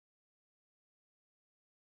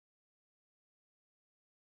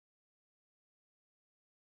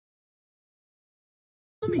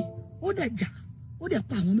Mommy, ó dẹ̀ jà, ó dẹ̀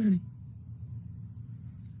pa àwọn mẹ́rin.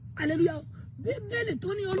 Hallelujah. Bíbélì tó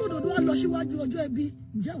ní olódodo á lọ síwájú ọjọ́ ẹbí,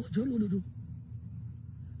 ǹjẹ́ ọjọ́ olódodo?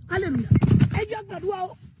 Hallelujah. Ẹ jẹ́ gbàdúrà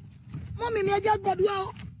o. Mommy mi ẹ jẹ́ gbàdúrà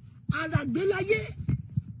o. Àràgbélayé.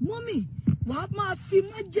 Mommy, wàá máa fi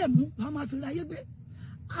májẹ̀mú, wàá máa fi ráyé gbé.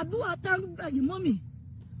 Àdúrà tá ń gbà yìí mommy,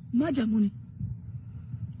 májẹ̀mú ni.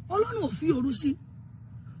 Ọlọ́run ò fi òru sí.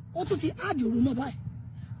 Ó tún ti áàdì òru mọ́ báyìí.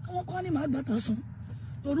 Àwọn kan ní màá gbàtà sàn.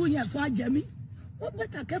 Torí yẹn fún ajẹmí. Ó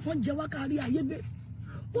bẹ́tà kẹ́fọ́n jẹ wá kárí ayé gbé.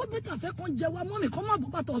 Ó bẹ́tà fẹ́ kan jẹ wá mọ́mì kan máa bọ́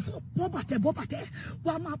bàtọ̀ ọ̀fọ̀ bọ́ bàtẹ́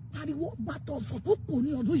wàá máa pariwo bàtọ̀ ọ̀fọ̀ tó kù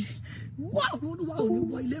ní ọdún yìí wá Olúwa ò ní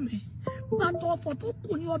wọ ilé mi bàtọ̀ ọ̀fọ̀ tó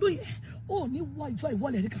kù ní ọdún yìí ò ní wọ ìjọ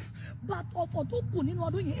ìwọlẹ̀ nìkan bàtọ̀ ọ̀fọ̀ tó kù nínú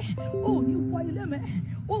ọdún yìí ò ní wọ ilé mi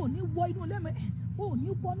ò ní wọ inú ilé mi ò ní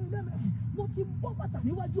wọ inú ilé mi mo ti bọ́ bàtà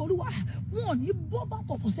níwájú Olúwa wọn ò ní bọ́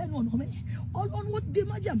bàtọ̀ ọ̀fọ̀ sẹ́nu ọ̀nà mi Ọlọ́run ó dé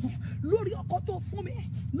májẹ̀mú lórí ọkọ tó fún mi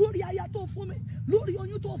lórí aya tó fún mi lórí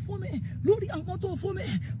oyún tó fún mi lórí àwọn tó fún mi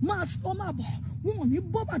máa sọ máa bọ̀ wọn ò ní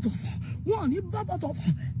bọ́ bàtọ̀ fọ̀ wọn ò ní bọ́ bàtọ̀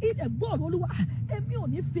fọ̀ ilẹ̀ gbọ́ọ̀rọ̀ Olúwa èmi ò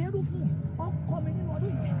ní fẹ́rù fún ọkọ mi nínú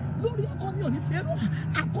ọdún yìí lórí ọkọ mi ò ní fẹ́rù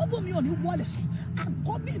àkọ́bí mi ò ní wọlé sùn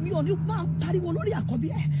àkọ́bí mi ò ní máa pariwo lórí àkọ́bí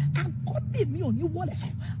ẹ̀ àkọ́bí mi ò ní wọlé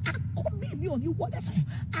sùn àkọ́bí mi ò ní wọlé sùn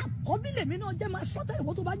àkọ́bí lèmi náà jẹ́ máa sọ́tẹ̀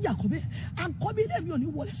ìwọ tó bá jẹ́ àkọ́bí lèmi ò ní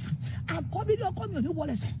wọlé sùn àkọ́bí lé ọkọ mi ò ní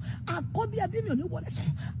wọlé sùn àkọ́bí ẹbí mi ò ní wọlé sùn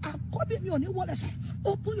àkọ́bí mi ò ní wọlé sùn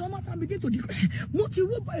open your mouth and begin to declare mo ti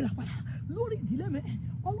rúbọ ìràpadà lórí ìdílé mi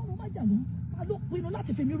Ọlọ́run má jà mọ́ ta ló pinnu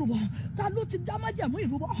láti fi mí rúbọ ta ló ti dá májàmú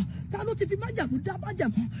ìrúbọ ta ló ti fi májàmú dá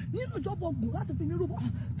májàmú nínú ìjọba ogun láti fi mí rúbọ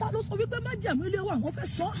ta ló sọ wípé májàmú ilé wa àwọn fẹ́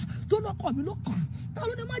sọ tó lọ́kọ mi ló kàn ta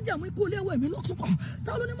ló ní májàmú ikú ilé wa èmi ló tún kàn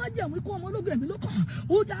ta ló ní májàmú ikú ọmọ ológun èmi ló kàn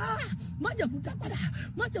ó dá májàmú dá padà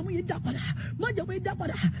májàmú yìí dá padà májàmú yìí dá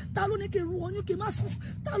padà ta ló ní kí n ru oyún kí n má sùn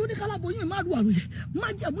ta ló ní kálábóyún mi má ru àròyé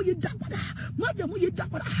májàmú yìí dá padà májàmú yìí dá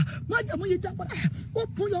padà májàmú yìí dá padà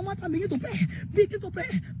open your mouth and begin to pray begin to pray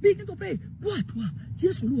begin to pray àdúrà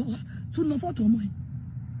Jésù Olúwa wa tún ná fọ́tò ọmọ yìí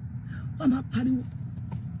wọ́n máa pariwo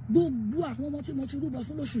gbogbo àwọn ọmọ tí mo ti rúbọ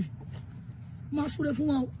fún lóṣù yìí máa súre fún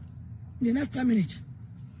wọn in the next 10 minutes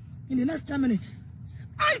in the next 10 minutes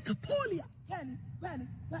àìkà pọ́ọ̀lìà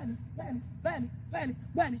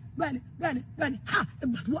bẹ́ẹ̀ni ha ẹ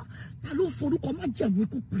gbàdúrà ta ló forúkọ má jẹ̀mú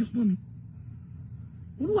ikú pé ọmọ mi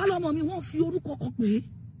Olúwa lọ́mọ mi wọ́n fi orúkọ kọ pé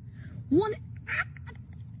wọ́n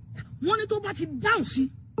ní tó bá ti dáhùn sí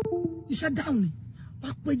iṣẹ́ dáhùn ni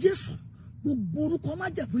wàá pe Jésù gbogbo orúkọ má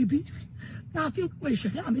jẹ̀bú ibi tá a fi ń pe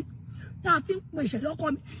ìṣẹ̀dá mi tá a fi ń pe ìṣẹ̀dá ọkọ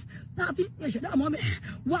mi tá a fi ń pe ìṣẹ̀dá ọmọ mi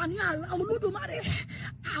wà ní àrà Olódùmarè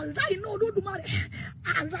àrà iná Olódùmarè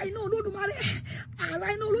àrà iná Olódùmarè àrà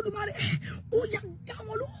iná Olódùmarè ó yá dá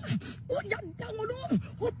wọn lọ ó yá dá wọn lọ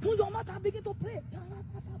open your mouth and begin to pray.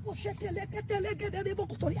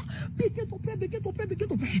 Begin to pray, begin to pray, begin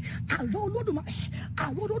to pray. Àrà Olódùmarè,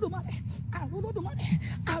 àrà Olódùmarè, àrà Olódùmarè,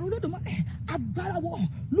 àrà Olódùmarè. Agbára wo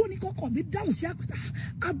lóní kọ́kọ́ mi dáhùn sí àpáta.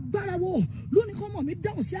 Agbára wo lóní kọ́mọ mi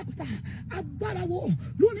dáhùn sí àpáta. Agbára wo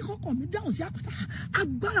lóní kọ́kọ́ mi dáhùn sí àpáta.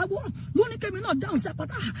 Agbára wo lóní kẹ́mi náà dáhùn sí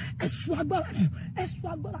àpáta. Ẹ̀sùn agbára nù, ẹ̀sùn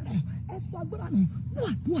agbára nù, ẹ̀sùn agbára nù.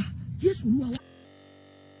 Dúà Jésù Olúwa wa.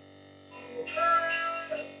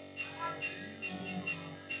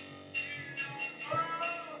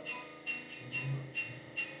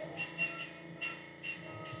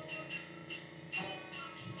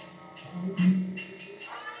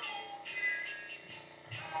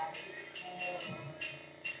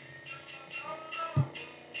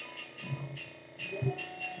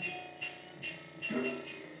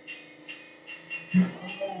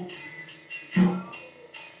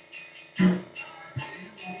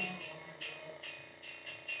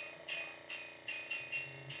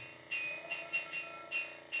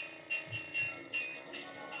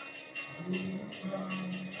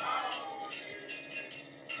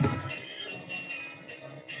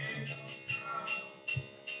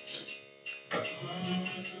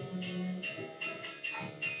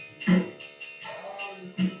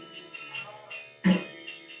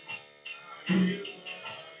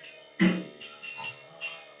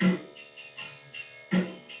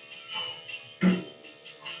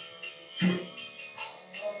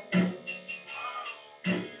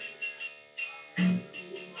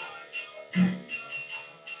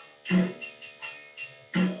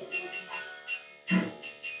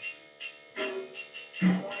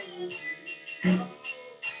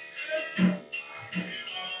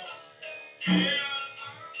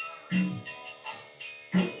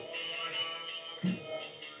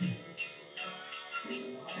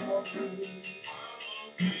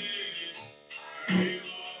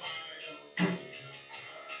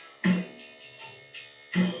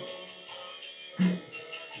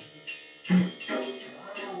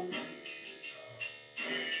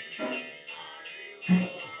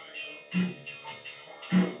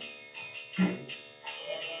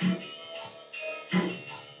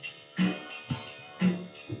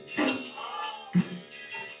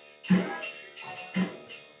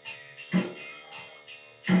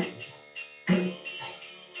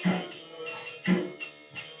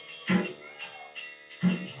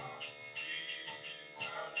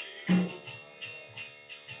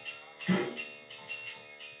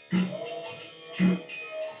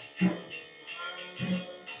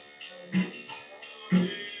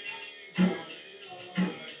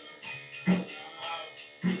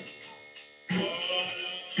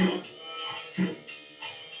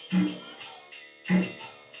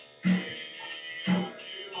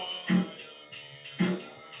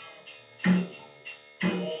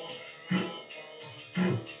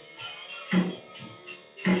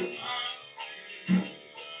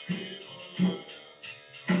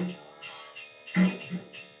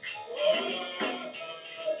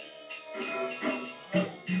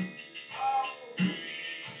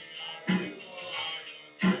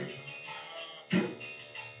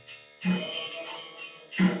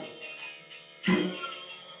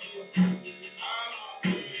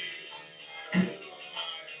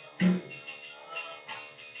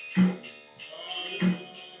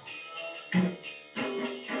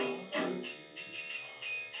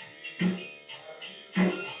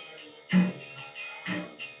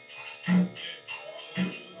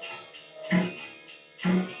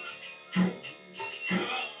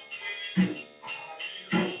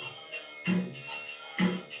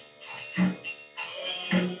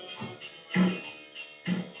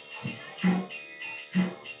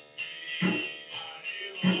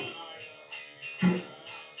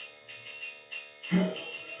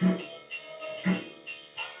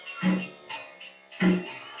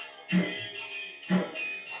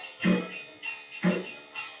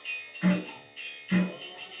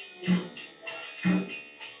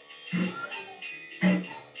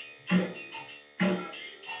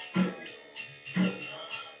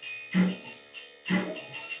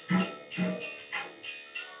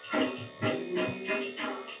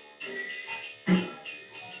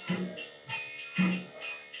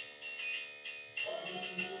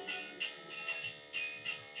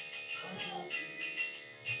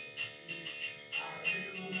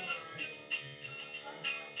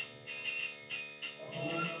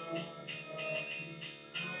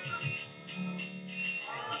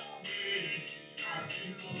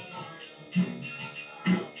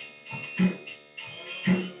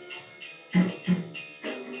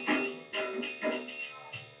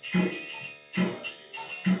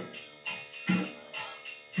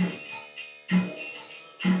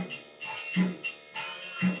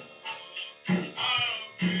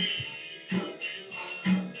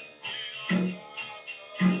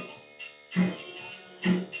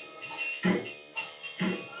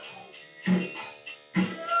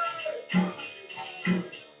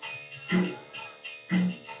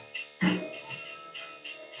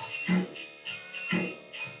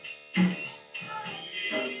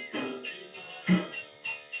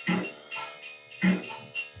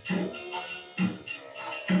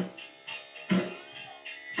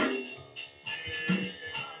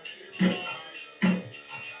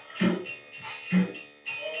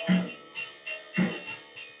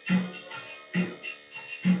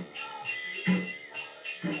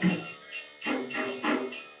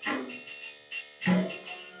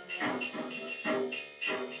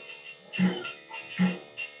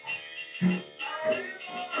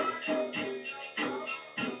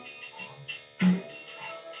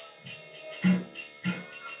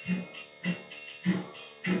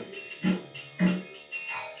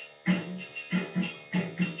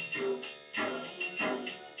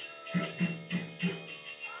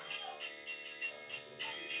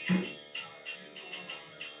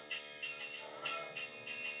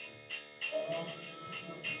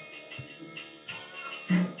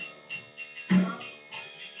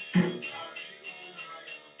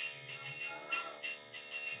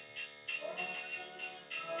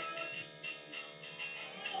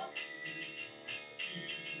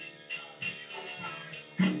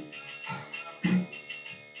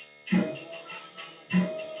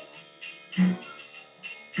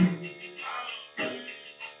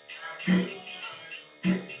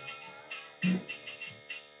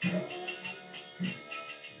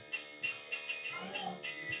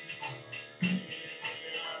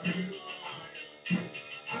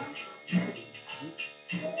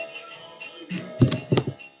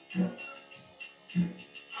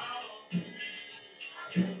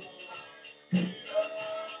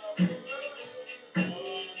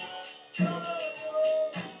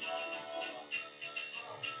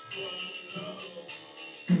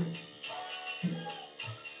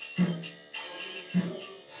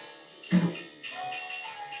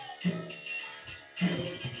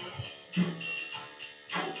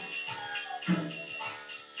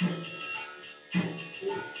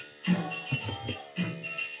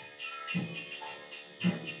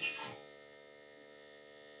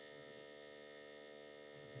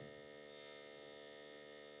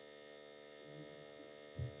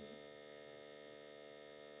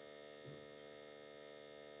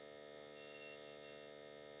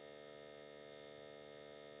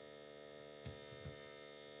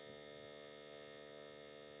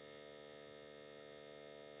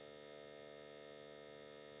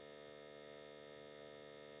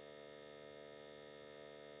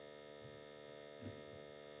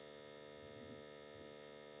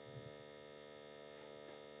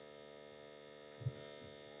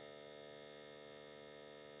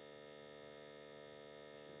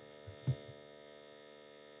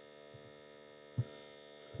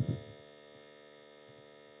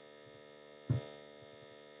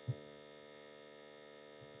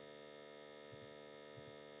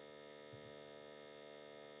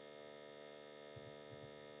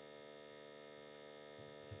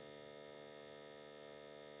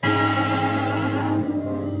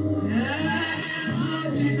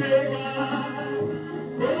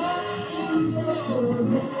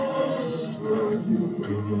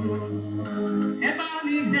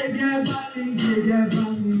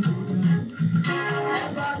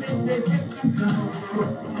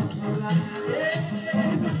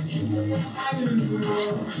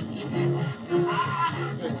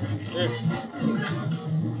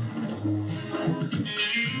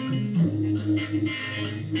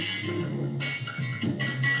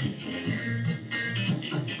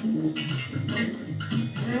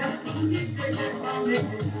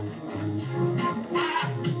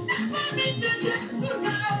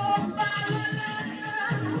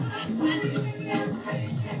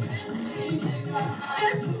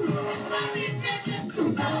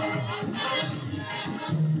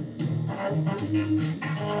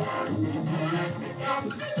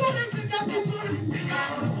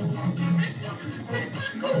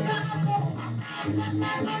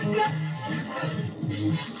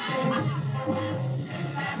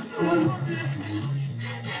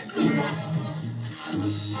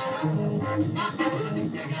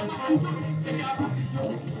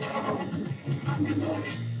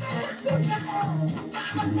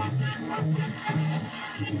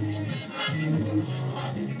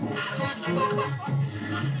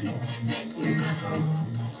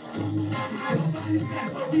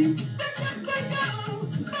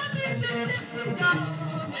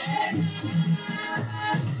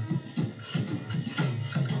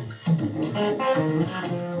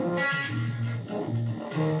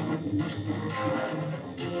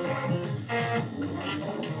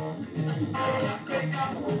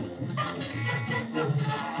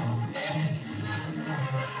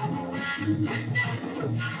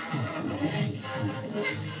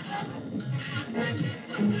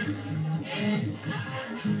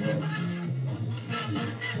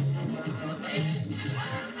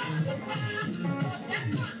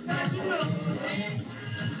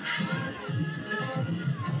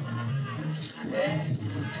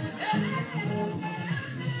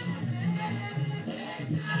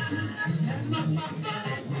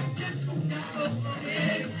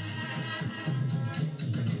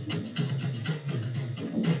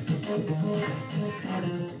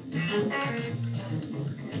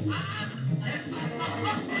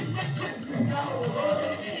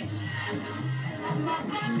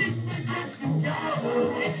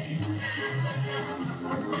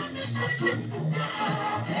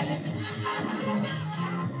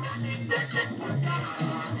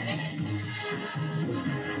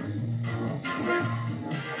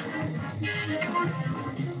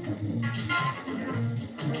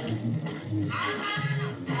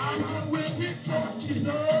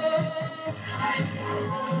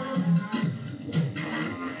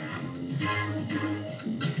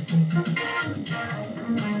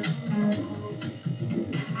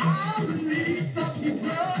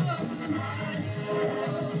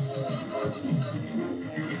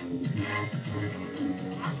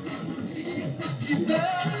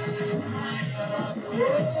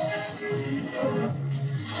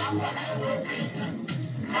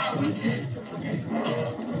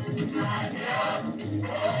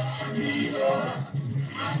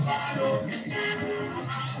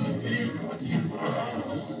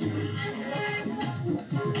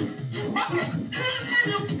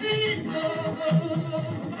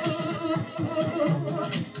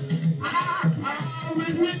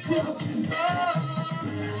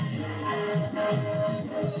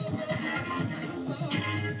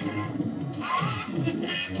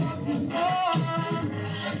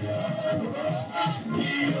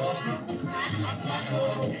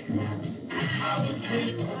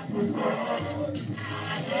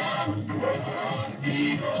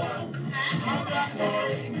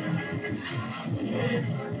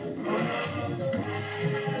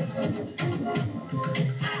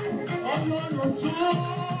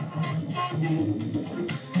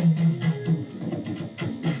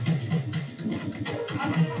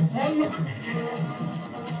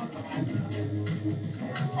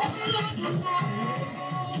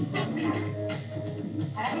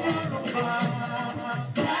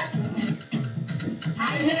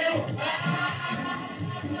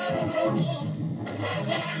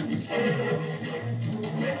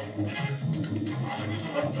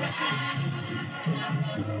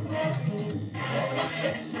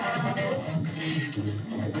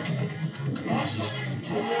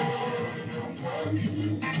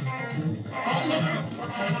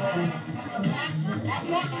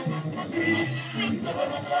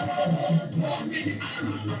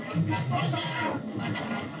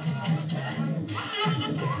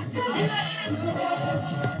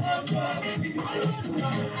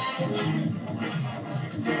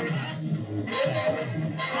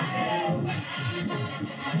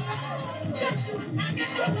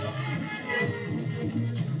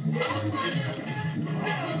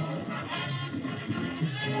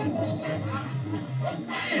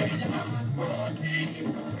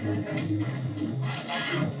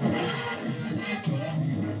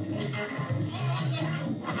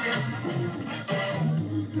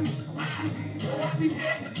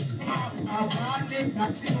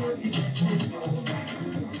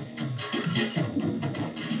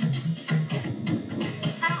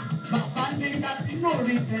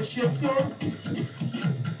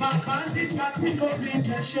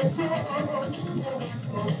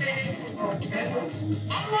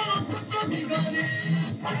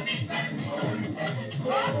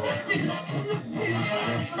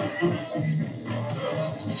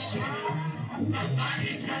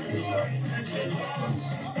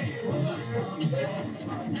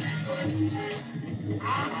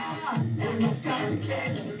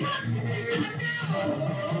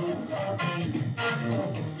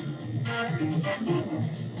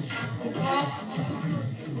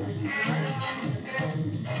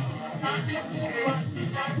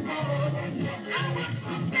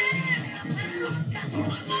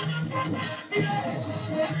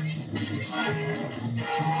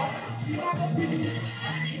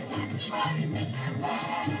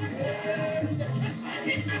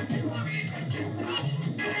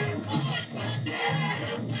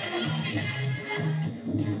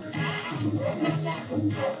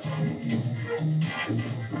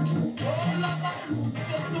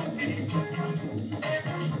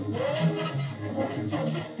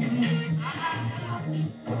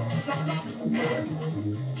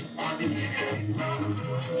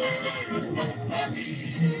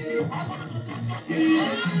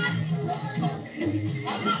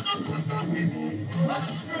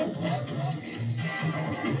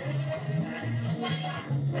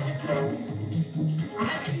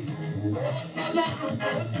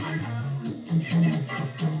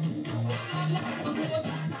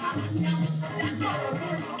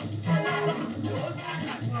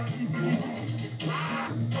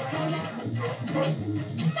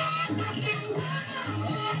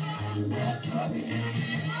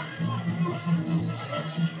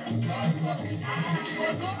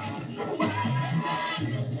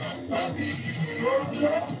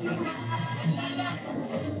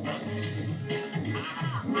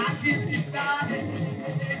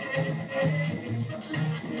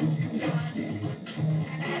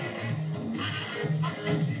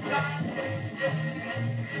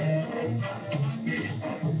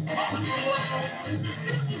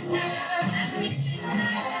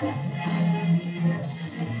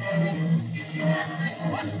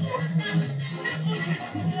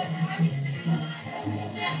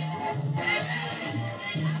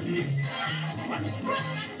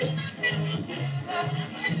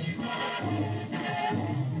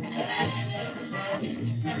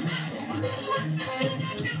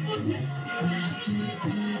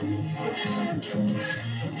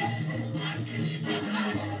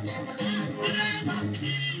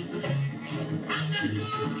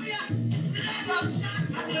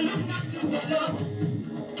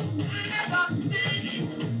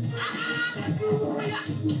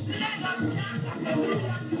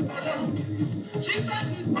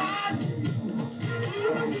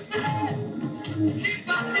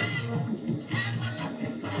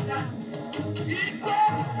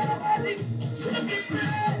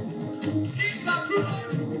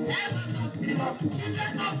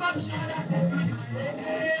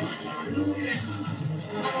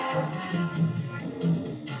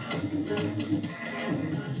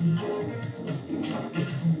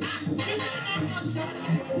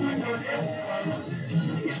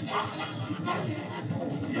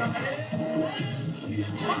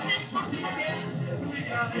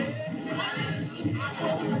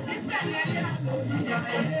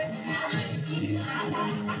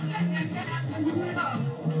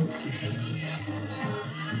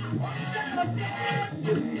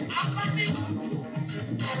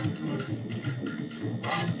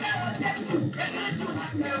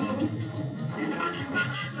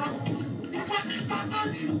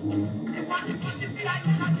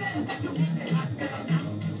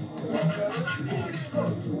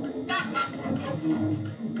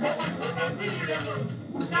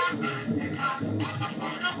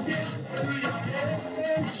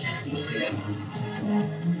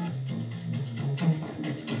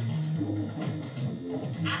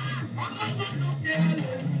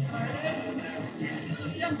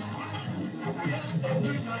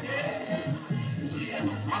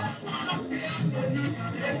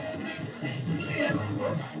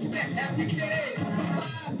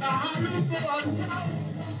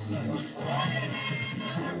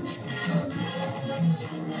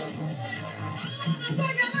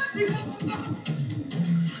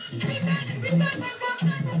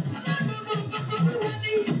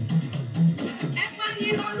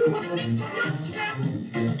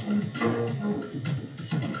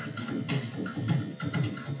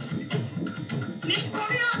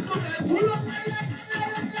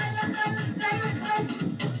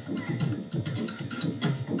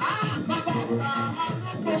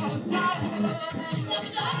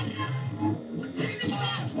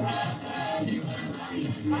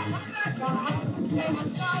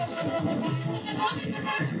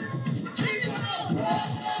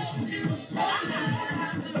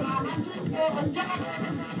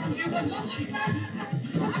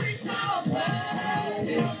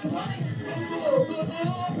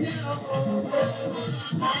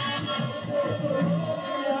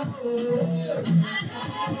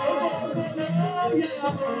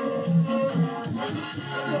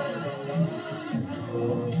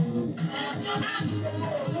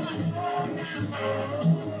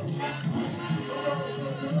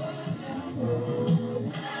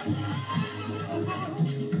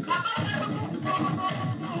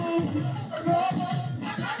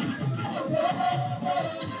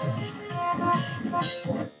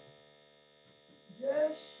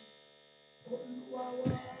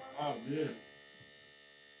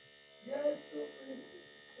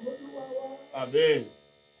 Amen.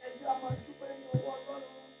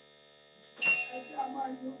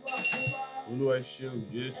 Olúwa ẹ ṣeun,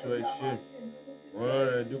 Jésù ẹ ṣé.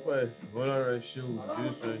 Ọlọ́run ẹ dúpẹ́, Ọlọ́run ẹ ṣeun,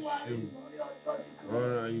 Jésù ẹ ṣeun.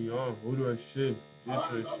 Ọlọ́run àyàn, Olúwa ẹ ṣé,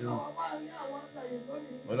 Jésù ẹ ṣeun.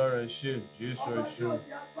 Ọlọ́run ẹ ṣé, Jésù ẹ ṣeun.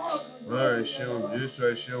 Ọlọ́run ẹ ṣeun, Jésù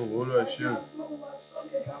ẹ ṣeun, Olúwa ẹ ṣeun.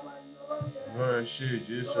 Olúwa ẹ ṣé,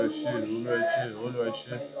 Jésù ẹ ṣé, Olúwa ẹ ṣé, Olúwa ẹ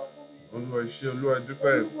ṣé. Olúwa ẹ ṣé, Olúwa ẹ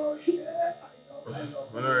dúpẹ́.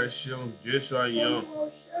 Ọlọ́run ẹ ṣeun, Jésù àyàn.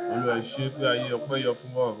 Olúwa ẹ ṣé pé ayé ọpẹ́ yọ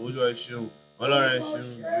fún wa. Olúwa ẹ ṣeun. Ọlọ́run ẹ ṣeun,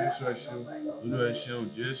 Jésù ẹ ṣeun. Olúwa ẹ ṣeun,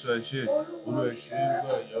 Jésù ẹ ṣé. Olúwa ẹ ṣé pé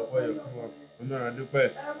ayé ọpẹ́ yọ fún wa. Ọlọ́run a dúpẹ́.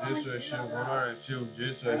 Jésù ẹ ṣeun, Ọlọ́run ẹ ṣeun,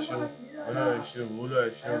 Jésù ẹ ṣeun. Ọlọ́run ẹ ṣeun, Olúwa ẹ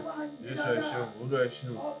ṣeun. Jésù ẹ ṣeun, Olúwa ẹ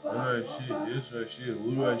ṣeun. Ọlọ́run ẹ ṣé, Jésù ẹ ṣé,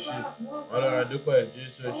 Olúwa ẹ ṣé. Ọlọ́run a dúpẹ́,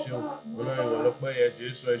 Jésù ẹ ṣeun. Ọlọ́run ìwọ lọ́pẹ́ yẹ,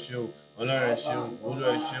 Jésù ẹ ṣeun. Ọlọ́run ẹ ṣeun, Olúwa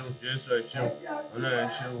ẹ ṣeun, Jésù ẹ ṣeun. Ọlọ́run ẹ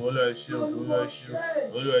ṣeun, Olúwa ẹ ṣeun, Olúwa ẹ ṣeun.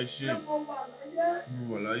 Olúwa ẹ ṣé. Mo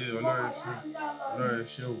wà láyé, Ọlọ́run ẹ ṣeun. Ọlọ́run ẹ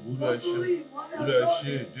ṣeun, Olúwa ẹ ṣeun. Olúwa ẹ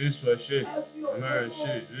ṣé, Jésù ẹ ṣé. Ọlọ́run ẹ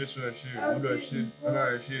ṣé, Jésù ẹ ṣé, Olúwa ẹ ṣé.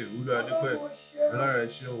 Ọlọ́run ẹ ṣé, Olúwa a dúpẹ́. Ọlọ́run ẹ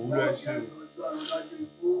ṣeun, Olúwa ẹ ṣeun.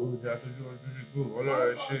 Olùdá tójú ojú ikú, Ọlọ́run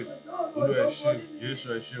ẹ ṣé. Olúwa ẹ ṣé, Jésù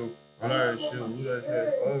ẹ ṣeun. Ọlọ́run ẹ ṣeun, Olúwa ẹ ṣé.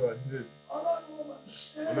 Ọlọ́run ẹ ṣé.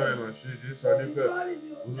 Ọlọ́run ẹ ṣé, Jésù a dúpẹ́.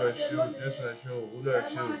 Olúwa ẹ ṣeun, Jésù ẹ ṣeun, Olúwa ẹ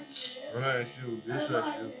ṣeun. Ọlọ́run ẹ ṣeun, Jésù ẹ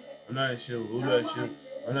ṣeun. Ọlọ́run ẹ ṣeun, Olúwa ẹ ṣeun.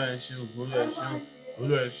 Ọlọ́run ẹ ṣeun, Olúwa ẹ ṣeun.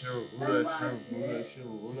 Olúwa ẹ ṣeun, Olúwa ẹ ṣeun, Olúwa ẹ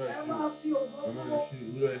ṣeun, Olúwa ẹ ṣeun. Ọlọ́run ẹ ṣé,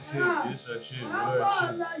 Olúwa ẹ ṣé, Jésù ẹ ṣé, Olúwa ẹ ṣé.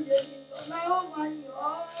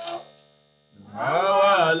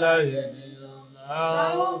 Àwa aláyé ènìyàn la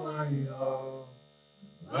ó máa yọ̀.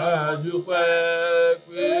 A dúpẹ́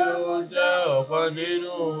pé ó jẹ́ ọ̀kan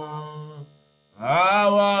nínú wọn.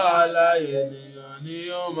 Àwa aláyé ènìyàn ni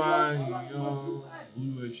ó máa yọ̀.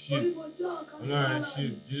 Olúwa ẹ ṣé. Ọlọ́run ẹ ṣé,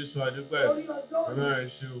 Jésù a dúpẹ́. Ọlọ́run ẹ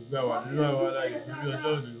ṣé, ògbà wà nínú àwọn aláyé fún bí ọjọ́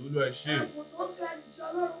òní. Olúwa ẹ ṣé.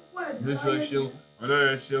 Jésù ẹ ṣeun. Ọlọ́run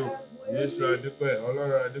ẹ ṣeun. Jésù a dúpẹ́.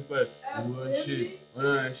 Ọlọ́run a dúpẹ́. Olúwa ẹ ṣé.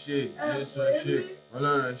 Ọlọ́run ẹ ṣé, Jésù ẹ ṣé.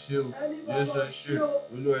 Ọlọ́run ẹ ṣé o, Jésù ẹ ṣé.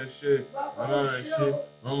 Olúwa ẹ ṣé. Ọlọ́run ẹ ṣé.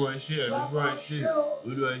 Ọmọ ẹ ṣé, ẹ̀mí mímọ́ ẹ ṣé.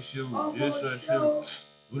 Olúwa ẹ ṣé o, Jésù ẹ ṣé o.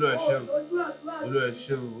 Olúwa ẹ ṣé o. Olúwa ẹ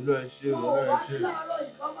ṣé o, Olúwa ẹ ṣé o, Olúwa ẹ ṣé.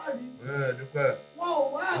 Ọlọ́run ẹ dúpẹ́.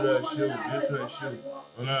 Olúwa ẹ ṣé o, Jésù ẹ ṣé o.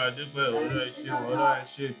 Ọlọ́run a dúpẹ́. Olúwa ẹ ṣé o, Olúwa ẹ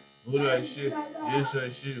ṣé. Olúwa ẹ ṣé, Jésù ẹ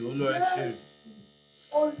ṣé, Olúwa ẹ ṣé.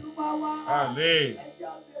 Àmín.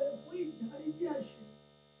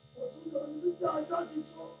 Ọjọ́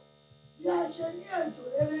tuntun bí a ṣe ní ètò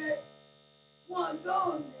rere fún ọjọ́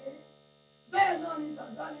òní bẹ́ẹ̀ náà ni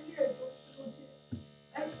Sàtánì ní ètò tuntun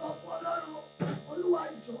ẹ sọ fún Ọlọ́run Olúwa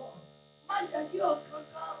jọ̀ọ́ má jẹ́ kí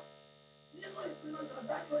ọ̀kankan nínú ìpinnu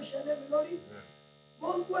Sàtánì ó ṣẹlẹ̀ mi lórí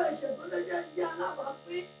gbogbo ẹ̀ṣẹ̀ tó lè jẹ́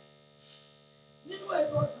alábàápín nínú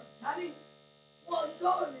ètò Sàtánì fún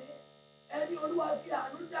ọjọ́ òní ẹni Olúwa fi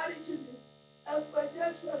àánú dáríjì mi. Orúkọ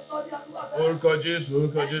Jésù,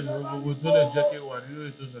 orúkọ Jésù, gbogbo tó lè jẹ́ kí wà nínú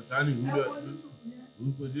ètò Sàtánì wúlò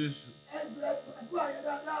orúkọ Jésù. Ẹgbàdúrà yẹn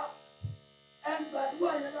dáadáa,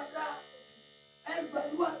 ẹgbàdúrà yẹn dáadáa,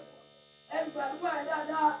 ẹgbàdúrà yẹn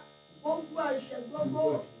dáadáa, gbogbo ẹ̀ṣẹ̀ gbogbo,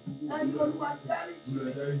 ẹni Olúwa dáríjì mi,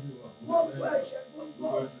 gbogbo ẹ̀ṣẹ̀ gbogbo,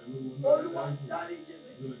 Olúwa dáríjì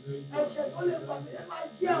mi, ẹ̀ṣẹ̀ tó lè fà mí, ẹ máa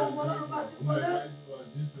jí àwọn ọmọ Ọlọ́run bá ti wọlé.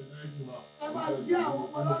 Ẹ máa jí àwọn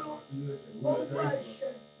ọmọ Ọlọ́run gbogbo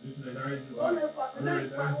ẹ̀ṣẹ̀ tó lè fà mí lẹ́yìn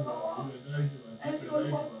ìpàdé lọ́wọ́ ẹni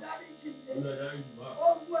Olúwa dáríjì mi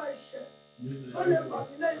gbogbo ẹ̀ṣẹ̀ tó lè fà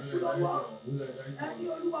mí lẹ́yìn ikú lọ́wọ́ ẹni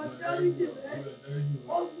Olúwa dáríjì mi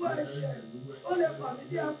gbogbo ẹ̀ṣẹ̀ tó lè fà mí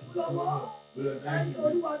lẹ́yìn ikú lọ́wọ́ ẹni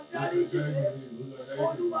Olúwa dáríjì mi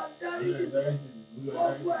Olúwa dáríjì mi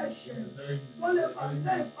gbogbo ẹ̀ṣẹ̀ tó lè fà mí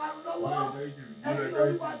lẹ́yìn ìparun lọ́wọ́ ẹni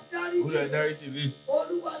Olúwa dáríjì mi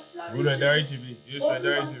Olúwa dáríjì mi, Jésù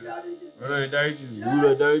dáríjì mi. Ọlọ́run dáríjì mi,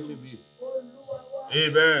 Olúwa dáríjì mi.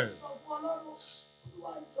 Amen.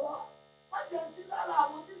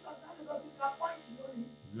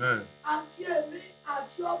 Amen. Àti èmi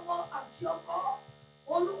àti ọmọ àti ọkọ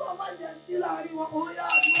Olúwa má jẹ́ sí láàrin wọn ó yá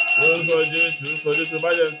àdúrà. Orúkọ Jésù má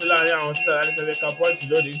jẹ́ sí láàrin àwọn tí Sàtánì fẹ́ ka pọ́ìntì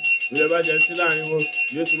lónìí. Olúwa má jẹ́ sí láàrin wọn.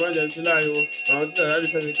 Jésù má jẹ́ sí láàrin wọn. Àwọn tí Sàtánì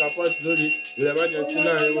fẹ́ ka pọ́ìntì lónìí. Olúwa má jẹ́ sí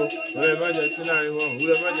láàrin wọn. Olúwa má jẹ́ sí láàrin wọn.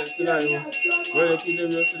 Olúwa má jẹ́ sí láàrin wọn. Wọ́n lè kí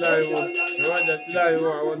David sí láàrin wọn. Olúwa má jẹ́ sí láàrin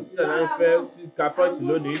wọn. Àwọn tí Sàtánì fẹ́ ka pọ́ìntì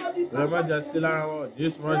lónìí. Olúwa má jẹ́ sí láàrin wọn.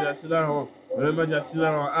 Jésù má jẹ́ sí láàrin wọn. Olúwa má jẹ́ sí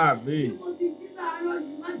láàrin wọn. Àmín.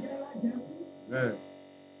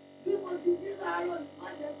 Bí mo ti jí láàárọ̀ yìí má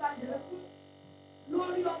jẹ́ bàjẹ́ fún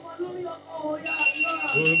lórí ọmọ lórí ọkọ òyà àdúrà.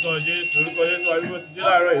 Orúkọ Jésù, wà bí mo ti jí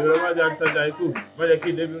láàárọ̀ yìí, Olúwa má jẹ́ àtàjà ikú, má jẹ́ kí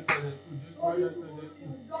David ó tẹ̀lé ikú, Jésù má jẹ́ àtàjà ikú,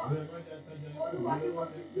 Olúwa má jẹ́ àtàjà ikú, Olúwa bí mo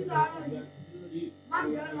ti jí láàárọ̀ yìí, má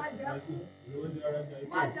jẹ́ rajà kú,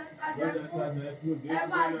 má jẹ́ tajà kú, ẹ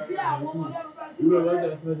máa jí àwọn ọmọ Ọlọ́run bá ti wọlé,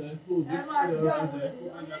 ẹ máa jí àwọn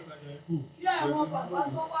ènìyàn kí àwọn bàbá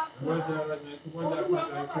tó wá kú, Olúwa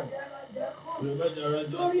má má jẹ́ rajà kú,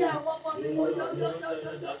 lórí àwọn ọmọ mi mo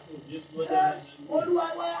yọ́yọ́yọ́yọ́, Jésù Olúwa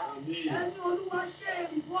wá, ẹni Olúwa ṣe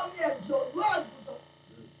ìbọnmi ẹ̀jọ̀ òru àgùntàn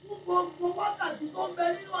fún gbogbo wákàtí tó ń bẹ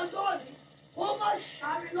nínú ọjọ́ òní, kó má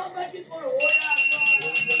ṣàmì lọ́gbẹ́ kíkorò ó yá lọ.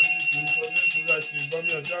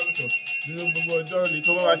 Nínú gbogbo ọjọ́ òní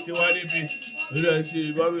tó bá wá ṣe wá níbi, Olúwa ṣe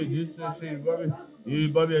ìbọmi, Jésù ṣe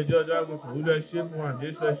ìbọmi ẹjọ́ ọjọ́ àgùntàn, Olúwa ṣe fún wa,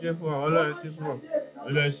 Jésù ṣe fún wa, Ọlọ́run ṣe fún wa,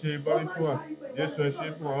 Olúwa ṣe ìbọmi fún wa, Jésù ṣe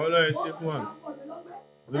fún wa, Ọlọ́run ṣe fún wa.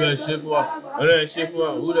 Olúwa ṣe fún wa, Ọlọ́run ṣe fún wa,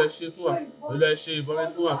 Olúwa ṣe fún wa, Olúwa ṣe ìbọmi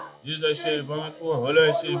fún wa, Jésù ṣe ìbọmi fún wa,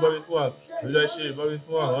 Ọlọ́run ṣe ìbọmi fún wa, Olúwa ṣe ìbọmi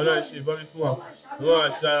fún wa, Ọlọ́run ṣe ìbọmi fún wa. Wọ́n á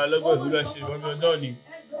ṣe ara lọ́gbọ̀n, Olúwa ṣe ìbọmi ọjọ́ òní.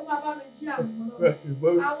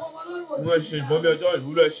 Wọ́n ṣe ìbọmi ọjọ́ òní,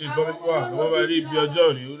 Olúwa ṣe ìbọmi fún wa. Wọ́n bá rí ibi ọjọ́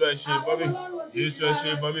òní, Olúwa ṣe ìbọmi. Jésù ṣe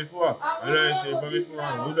ìbọmi fún wa, Ọlọ́run ṣe ìbọmi fún wa,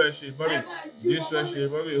 Olúwa ṣe ìbọmi. Jésù ṣe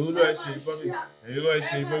ìbọmi, Olúwa ṣe ìbọmi. Olúwa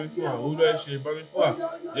ṣe ìbọmi fún wa, Olúwa ṣe ìbọmi fún wa.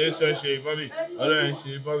 Jésù ṣe ìbọmi, Ọlọ́run ṣe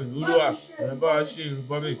ìbọmi. Olúwa bá wa ṣe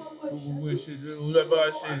ìbọmi. Gbogbo ìṣèlú, Olúwa bá wa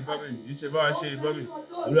ṣe ìbọmi. Jésù bá wa ṣe ìbọmi.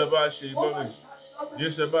 Olúwa bá wa ṣe ìbọmi.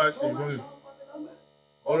 Jésù bá wa ṣe ìbọmi.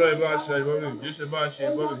 Olúwa bá wa ṣe ìbọmi. Jésù bá wa ṣe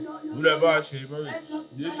ìbọmi. Olúwa bá wa ṣe ìbọmi.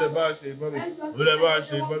 Jésù bá wa ṣe ìbọmi. Olúwa bá wa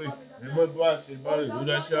ṣe ìbọmi. Olúwa bá wa ṣe ìbọmi.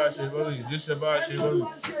 Olúwa ṣe wa ṣe ìbọmi. Jésù bá wa ṣe ìbọmi.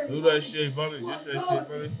 Olúwa ṣe ìbọmi. Jésù ṣe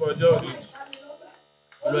ìbọmi fún ọjọ́ òní.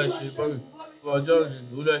 Olúwa ṣe ìbọmi fún ọjọ́ òní.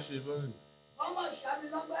 Olúwa ṣe ìbọmi.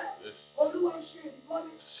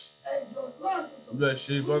 Olúwa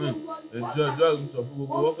ṣe ìbọmi ẹjọ́ ọjọ́ àgùntàn fún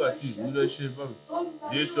gbogbo wákàtí. Olúwa ṣe ìbọmi.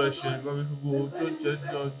 Jésù ṣe ìbọmi fún gbogbo tó jẹ́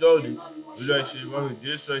ọjọ́ òní. Olúwa ṣe ìbọmi.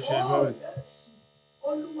 Jésù ṣe ìbọmi.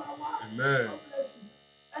 Amen.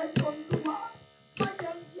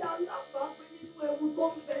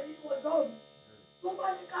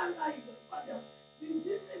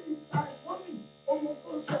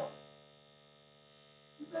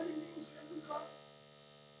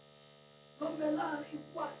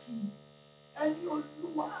 Ẹni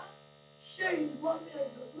Olúwa ṣe ìbọmi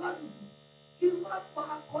ẹ̀jọ̀ ládùúgbò kí wọ́n pa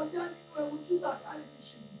kọjá nínú ewu tí Sàtáánì ti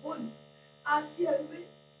ṣe ìbọnì àti ẹ̀mí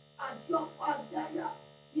àti ọkọ àti aya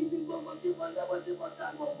ibi gbogbo tí mo lẹ́wọ́ tí mo ta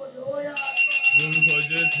gbogbo ní ó yá. Orúkọ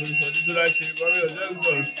Jésù láti ṣe ìbọmi ọjọ́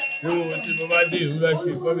ìgbọ̀n ní ohun tí mo bá dé ìwúlò ṣe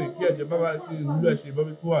ìbọmi kí ẹ̀jẹ̀ bá máa ti ìwúlò ṣe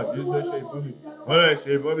ìbọmi fún wa. Jésù ṣe ìbọmi, Ọlọ́run ṣe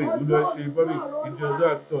ìbọmi, ìwúlò ṣe ìbọmi, ìdí ọjọ́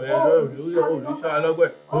àtúntò ẹ̀ lọ́rùn òrìṣà ọlọ́gbẹ̀,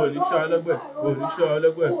 òrìṣà ọlọ́gbẹ̀, òrìṣà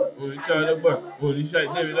ọlọ́gbẹ̀, òrìṣà ọlọ́gbẹ̀, òrìṣà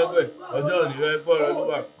ìdẹ́mi lọ́gbẹ̀, ọjọ́ òní rẹ gbọ́rọ̀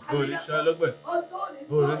Olúwa, òrìṣà ọlọ́gbẹ̀,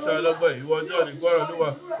 òrìṣà ọlọ́gbẹ̀, ìwọ ọjọ́ òní gbọ́rọ̀ Olúwa,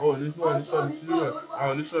 òrìṣọ́ni sínú rẹ̀,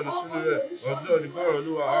 àwọn oníṣọ́ni sínú rẹ̀, ọjọ́ òní gbọ́rọ̀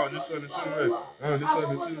Olúwa, àwọn oníṣọ́ni sínú rẹ̀, àwọn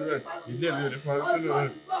oníṣọ́ni sínú rẹ̀, ilé mi ò ní parí sínú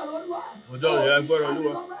rẹ̀. Ọjọ́ òní rẹ gbọ́rọ̀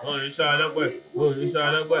Olúwa, òrìṣà ọlọ́gbẹ̀, òrìṣà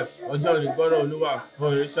ọlọ́gbẹ̀, ọjọ́ òní gbọ́rọ̀ Olúwa,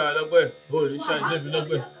 òrìṣà ọlọ́gbẹ̀, òrìṣà ìdẹ́mi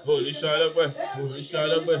lọ́gbẹ̀, òrìṣà ọlọ́gbẹ̀, òrìṣà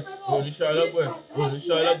ọlọ́gbẹ̀, òrìṣà ọlọ́gbẹ̀,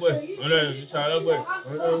 òrìṣà ọlọ́gbẹ̀, òrìṣà ọlọ́gbẹ̀,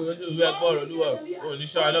 ọjọ́ òní rẹ gbọ́rọ̀ Olúwa,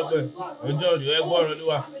 òrìṣà ọlọ́gbẹ̀, ọjọ́ òní rẹ gbọ́rọ̀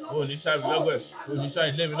Olúwa, òrìṣà ìlọ́gbẹ̀, òrìṣà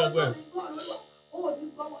ìdẹ́mi lọ́gbẹ̀.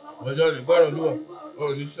 Ọjọ́ òní gbọ́rọ̀ Olúwa,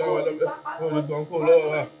 òrìṣà ọlọ́gbẹ̀, òrìgbọ̀nkó lọ́wọ́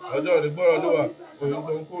wa, ọjọ́ òní gbọ́rọ̀ Olúwa,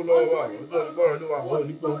 òrìgbọ̀nkó lọ́wọ́ wa, ọjọ́ òní gbọ́rọ̀ Olúwa,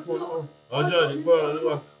 òrìgbọ̀nkó lọ́wọ́, ọjọ́ òní gbọ́rọ̀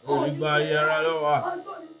Olúwa, òrìgbà ayé ara lọ́wọ́ wa,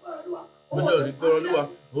 ọjọ́ òní gbọ́rọ̀ Olúwa,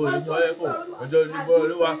 òrìgbà ayẹ́kọ̀, ọjọ́ òní gbọ́rọ̀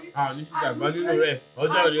Olúwa, àwọn oníṣẹ́ àgbá nínú rẹ̀,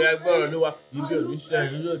 ọjọ́ òní gbọ́rọ̀ Olúwa, ibi oníṣẹ́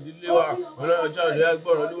ìlú òdílé wa, ọjọ́ òní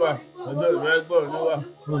gbọ́rọ̀ Olúwa, ọjọ́ òní gbọ́rọ̀ Olúwa,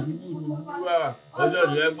 ọjọ́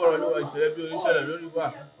òní gbọ́rọ̀ Olúwa, ìṣẹ̀lẹ̀ bí oníṣẹ̀lẹ̀ lórí wa,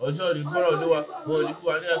 ọjọ́ òní gbọ́rọ̀ Olúwa, wọn ò ní fún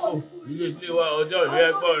wa ní ẹkùn ilé ìdílé wa, ọjọ́ òní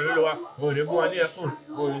gbọ́rọ̀ Olúwa, wọn ò ní fún wa ní ẹkùn,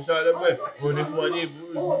 wọn ò ní sá lọ́gbẹ̀, wọn ò ní fún wa ní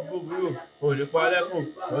búburú, wọn ò ní pa lẹ́kùn,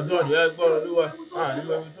 ọjọ́ òní gbọ́rọ̀ Olúwa, àní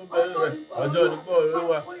mẹ́rin tó bẹ̀rẹ̀ rẹ̀, ọjọ́ òní gbọ́rọ̀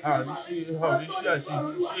Olúwa, àní sí àti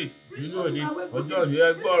ṣe nínú òní, ọjọ́ òní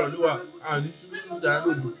gbọ́rọ̀ Olúwa, àní sí mímú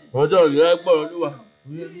dànù, ọjọ́ òní gbọ́rọ̀ Olúwa.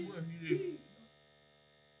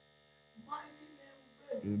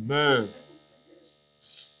 Amen.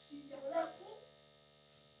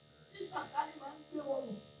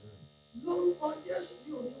 Lórúkọ Jésù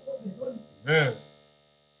ní orí ọbẹ̀ lónìí. Amen.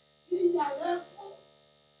 Ìyà rẹ kú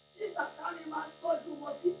tí Sàtáánì máa ń tọ́jú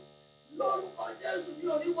wọn sí. Lórúkọ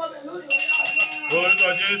Orúkọ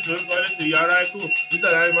Jésù, orúkọ Jésù, yàrá ikú,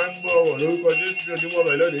 nítorí máa ń gbọ́ ọ̀wọ̀ lórúkọ Jésù, mi ò ní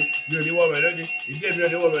wọ̀bẹ̀ lónìí, mi ò ní wọ̀bẹ̀ lónìí, ìdílé mi ò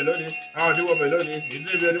ní wọ̀bẹ̀ lónìí, àwọn ò ní wọ̀bẹ̀ lónìí,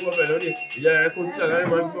 ìdílé mi ò ní wọ̀bẹ̀ lónìí, yàrá ikú, nítorí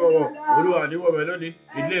máa ń gbọ́ ọ̀wọ̀, Olúwa ní wọ̀bẹ̀ lónìí,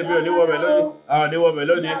 ìdílé mi ò ní wọ̀bẹ̀ lónìí, àwọn ò ní wọ̀bẹ̀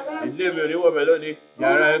lónìí, ìdílé mi ò ní wọ̀bẹ̀ lónìí,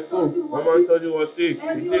 yàrá ikú, wọ́n máa ń tọ́jú wọn sí,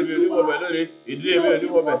 ìdílé mi ò ní wọ̀bẹ̀ lónìí, ìdílé mi ò ní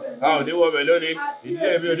wọ̀bẹ̀, àwọn ò ní wọ̀bẹ̀ lónìí, ìdílé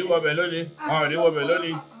mi ò ní wọ̀bẹ̀ lónìí, àwọn ò ní wọ̀bẹ̀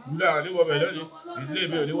lónìí, ìdílé àwọn ò ní wọ̀bẹ̀ lónìí, ìdílé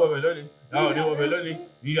mi ò ní wọ̀bẹ̀ lónìí, àwọn ò ní wọ̀bẹ̀ lónìí,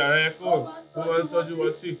 yàrá ikú, tó máa ń tọ́jú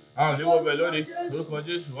wọn sí, àwọn ò ní wọ̀bẹ̀ lónìí, orúkọ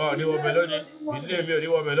Jésù, àwọn ò ní wọ̀bẹ̀ lónìí, ìdílé mi ò ní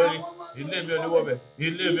wọ̀bẹ̀ lónìí, ìdílé mi ò ní wọ̀bẹ̀,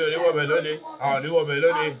 ìdílé mi ò ní wọ̀bẹ̀ lónìí, àwọn ò ní wọ̀bẹ̀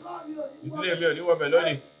lónìí, ìdílé mi ò ní wọ̀bẹ̀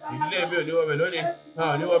lónìí, ìdílé mi ò ní wọ̀bẹ̀ lónìí,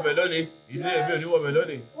 àwọn ò ní wọ̀bẹ̀ lónìí, ìdílé mi ò ní wọ̀bẹ̀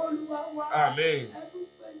lónìí. Amen.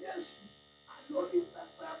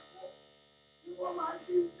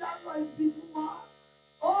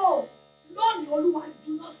 Lónìí Olúwa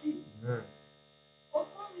jùlọ sí.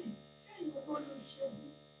 Ọkọ mi kéèyàn tó lè ṣe bí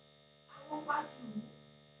àwọn bá ti wù.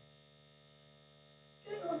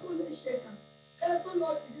 Kéèyàn tó lè ṣe kàn ẹ tó lọ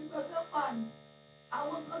dìde pẹpẹ pààyàn.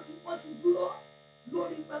 Àwọn kan tí wọ́n ti dúró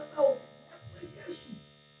lórí pẹpẹ òkú ẹgbẹ́ Jésù.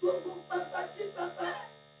 Gbogbo pẹpẹ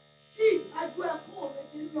tí ìdájọ́ ẹ̀kọ́ mi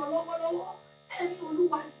ti lọ lọ́wọ́lọ́wọ́ ẹni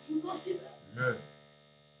Olúwa jùlọ síbẹ̀.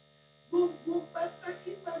 Gbogbo pẹpẹ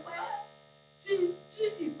kí pẹpẹ tí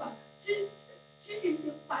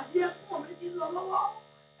ìpàdé ẹ̀kọ́ mi ti lọ lọ́wọ́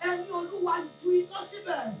ẹni Olúwa ju iná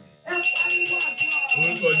síbẹ̀ ẹ pariwo àdúrà.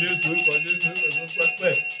 Orúkọ Jésù, orúkọ Jésù, orúkọ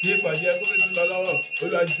pẹ́pẹ́ tí ìpàdé ẹ̀kọ́ mi ti lọ lọ́wọ́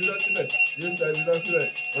Olúwa ju iná síbẹ̀, Jésù ẹ̀dúná síbẹ̀,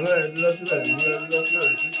 Ọlọ́run ẹ̀dúná síbẹ̀, Olúwa ẹ̀dúná síbẹ̀,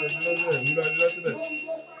 Jésù ẹ̀dúná síbẹ̀, Olúwa ẹ̀dúná síbẹ̀,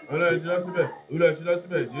 Ọlọ́run ẹ̀dúná síbẹ̀, Olúwa ẹ̀dúná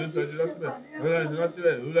síbẹ̀, Jésù ẹ̀dúná síbẹ̀, Ọlọ́run ẹ̀dúná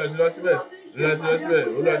síbẹ̀, Olúwa ẹ̀dúná síbẹ̀, Olúwa ẹ̀dúná síbẹ̀,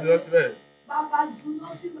 Olúwa ẹ̀dúná síbẹ̀,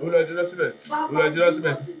 Olúwa ẹ̀dúná síbẹ̀, Olúwa ẹ̀dúná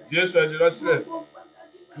síbẹ̀, Jésù ẹ̀dúná síbẹ̀.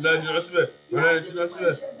 Olúwa ẹ̀dúná síbẹ̀, Olúwa ẹ̀dúná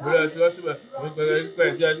síbẹ̀, Olúwa ẹ̀dúná síbẹ̀, orúkọ pẹ́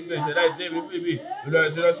tí a ti gbé ìṣẹ̀dá ìdílé mi fún ibi, Olúwa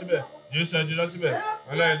ẹ̀dúná síbẹ̀, Jésù ẹ̀dúná síbẹ̀,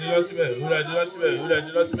 Olúwa ẹ̀dúná síbẹ̀, Olúwa ẹ̀dúná síbẹ̀, Olúwa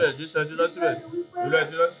ẹ̀dúná síbẹ̀, Jésù ẹ̀dúná síbẹ̀, Olúwa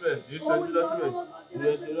ẹ̀dúná síbẹ̀, Jésù ẹ̀dúná síbẹ̀, Olúwa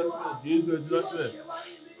ẹ̀dúná síbẹ̀, Jésù ẹ̀dúná síbẹ̀,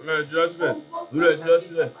 Olúwa ẹ̀dúná síbẹ̀, Olúwa ẹ̀dúná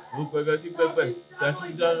síbẹ̀, orúkọ tí pẹ́pẹ́ tí a ti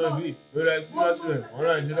dáná bí, Olúwa ẹ̀dúná síbẹ̀,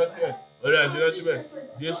 Olúwa ẹ̀dúná síbẹ̀, Olúwa ẹ̀dúná síbẹ̀,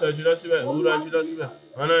 Jésù ẹ̀dúná síbẹ̀, Olúwa ẹ̀dúná síbẹ̀,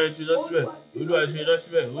 Olúwa ẹ̀dúná síbẹ̀, Olúwa ẹ̀dúná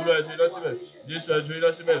síbẹ̀, Olúwa ẹ̀dúná síbẹ̀, Jésù ẹ̀dúná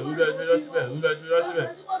síbẹ̀, Olúwa ẹ̀dúná síbẹ̀, Olúwa ẹ̀dúná síbẹ̀,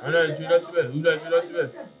 Olúwa ẹ̀dúná síbẹ̀, Olúwa ẹ̀dúná síbẹ̀,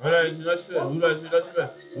 Olúwa ẹ̀dúná síbẹ̀, Olúwa ẹ̀dúná síbẹ̀, Olúwa ẹ̀dúná síbẹ̀,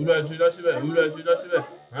 Olúwa ẹ̀dúná síbẹ̀, Olúwa ẹ̀dúná síbẹ̀,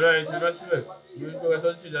 Olúwa ẹ̀dúná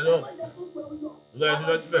síbẹ̀, Olúwa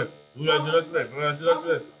ẹ̀dúná síbẹ̀, Olúwa ẹ̀dúná síbẹ̀, Olúwa ẹ̀dúná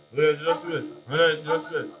síbẹ̀, Olúwa ẹ̀dúná síbẹ̀, Olúwa ẹ̀dúná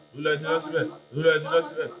síbẹ̀, Olúwa ẹ̀dúná síbẹ̀, Olúwa ẹ̀dúná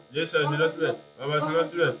síbẹ̀, Jésù ẹ̀dúná síbẹ̀, Baba ẹ̀dúná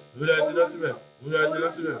síbẹ̀, Olúwa ẹ̀dúná síbẹ̀, Olúwa ẹ̀dúná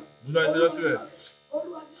síbẹ̀, Olúwa ẹ̀dúná síbẹ̀,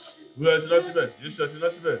 Olúwa ẹ̀dúná síbẹ̀, Jésù ẹ̀dúná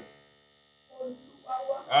síbẹ̀.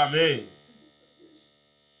 Amen.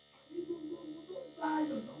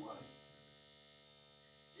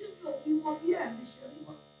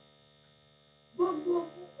 Gbogbo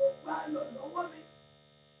ogun gba ayọ̀ lọ́wọ́ mi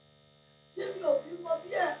tí mi ò fi mọ bí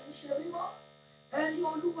ẹ̀mí ṣe rí mọ́ ẹ̀yin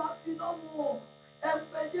Olúwa fi lọ́wọ́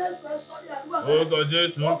ẹ̀pẹ̀ Jésù ẹ̀ sọ́ni àdúrà. Orúkọ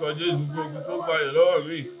Jésù, orúkọ Jésù, gbogbo ogun tó gba ayọ̀ lọ́wọ́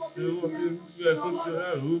mi tí wọ́n fi ẹkún ṣe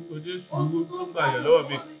náà, orúkọ Jésù, gbogbo tó gba ayọ̀ lọ́wọ́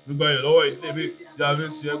mi, gbogbo ayọ̀ lọ́wọ́ ìdílé mi tí a fi ń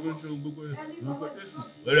ṣe ẹkún ṣe gbogbo orúkọ Jésù,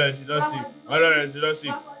 Olúwa ẹ̀dúná sí, Olúwa ẹ̀dúná sí,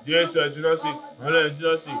 Jésù ẹ̀dúná sí, Olúwa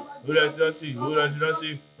ẹ̀dúná sí, Olúwa ẹ̀dúná sí, Olúwa ẹ̀dúná sí,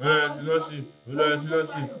 Olúwa ẹ̀dúná sí, Olúwa ẹ̀dúná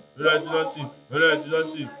sí, Olúwa ẹ̀dúná sí, Olúwa ẹ̀dúná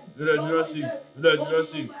sí, Olúwa ẹ̀dúná sí,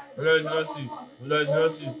 Olúwa ẹ̀dúná sí, Olúwa ẹ̀dúná sí, Olúwa ẹ̀dúná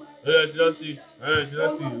sí, Olúwa ẹ̀dúná sí, Olúwa ẹ̀dúná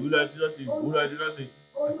sí, Olúwa ẹ̀dúná sí, Olúwa ẹ̀dúná sí.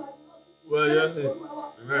 Well, yes,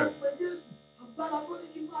 amen. Agbára tó ní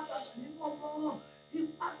kí n máa dàgbà nínú ọmọ wọn,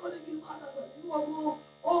 ipá tó ní kí n máa dàgbà nínú ọmọ wọn,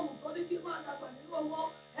 ohun tó ní kí n máa dàgbà nínú ọmọ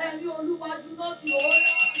ẹni Olúwa jùlọ sí òórá.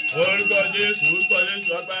 Orúkọ Jésù,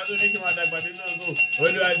 agbára tó ní kí n máa dàgbà nínú ọgọ́,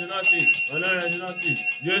 Olúwa ẹ̀dúná sí, Ọlọ́run ẹ̀dúná sí,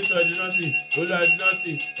 Jésù ẹ̀dúná sí, Olúwa ẹ̀dúná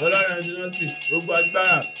sí, Ọlọ́run ẹ̀dúná sí, gbogbo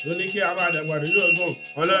agbára tó ní kí a máa dàgbà nínú ọgọ́,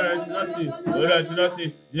 Ọlọ́run ẹ̀dúná sí, Olúwa ẹ̀dúná sí,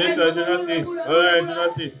 Jésù ẹ̀dúná sí, Ọlọ́run ẹ̀dúná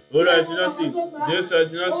sí, Olúwa ẹ̀dúná sí, Jésù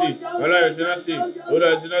ẹ̀dúná sí, Ọlọ́run ẹ̀dúná sí, Olúwa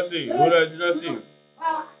ẹ̀dúná sí, Olúwa ẹ̀dúná sí,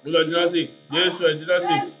 Olúwa ẹ̀dúná sí, Jésù ẹ̀dúná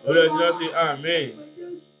sí, Olúwa ẹ̀dúná sí, amen.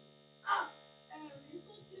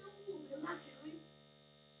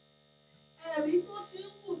 Ẹ̀rí tó ti ń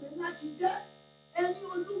wù mí láti jẹ́ ẹni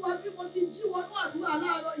Olúwa bí mo ti jí wọnú àdúrà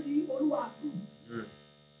láàárọ̀ yìí Olúwa dùn.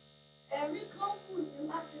 Ẹ̀rí kan wù yín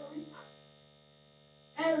láti rí sá.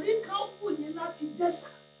 Ẹ̀rí kan wù yín láti jẹ́ sá.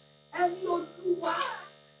 Ẹni Olúwa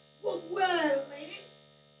gbogbo ẹ̀rí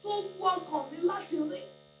tó wù ọkàn mi láti rí.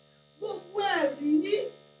 Gbogbo ẹ̀rí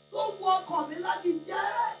tó wù ọkàn mi láti jẹ́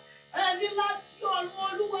ẹni láti ọ̀run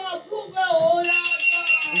Olúwa bùbẹ̀ òòyà.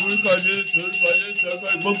 Orúkọ Jésù, orúkọ Jésù, ọgbà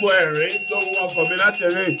gbogbo ẹ̀rí tó wú ọkàn mi láti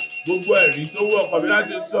rìn, gbogbo ẹ̀rí tó wú ọkàn mi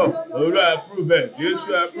láti sọ, Olúwa approve ẹ̀, Jésù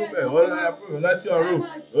approve ẹ̀, Ọlọ́run approve ẹ̀ láti ọ̀run,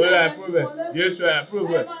 Olúwa approve ẹ̀, Jésù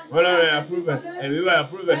approve ẹ̀, Ọlọ́run approve ẹ̀, ẹ̀mí wa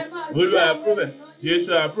approve ẹ̀, Olúwa approve ẹ̀,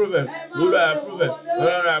 Jésù approve ẹ̀, Olúwa approve ẹ̀,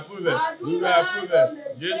 Ọlọ́run approve ẹ̀, Olúwa approve ẹ̀,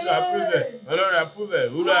 Jésù approve ẹ̀, Ọlọ́run approve ẹ̀,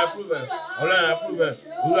 Olúwa approve ẹ̀, Ọlọ́run approve ẹ̀,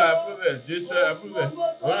 Olúwa approve ẹ̀, Jésù approve ẹ̀,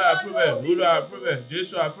 Ọlọ́run approve ẹ̀, Olúwa approve ẹ̀,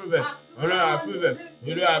 Jésù approve ẹ̀, Ọlọ́run approve ẹ̀,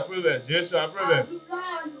 Olúwa approve ẹ̀, Jésù approve ẹ̀,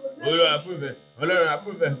 Olúwa approve ẹ̀, Ọlọ́run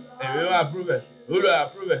approve ẹ̀, ẹ̀mí wa approve ẹ̀, Olúwa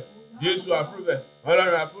approve ẹ̀, Jésù approve ẹ̀,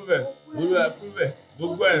 Ọlọ́run approve ẹ̀, Olúwa approve ẹ̀,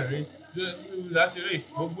 gbogbo ẹ̀rí tó wù mí láti rí,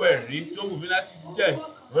 gbogbo ẹ̀rí tó wù mí láti jẹ́,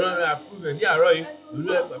 Ọlọ́run approve ẹ̀ ní àárọ̀ yìí,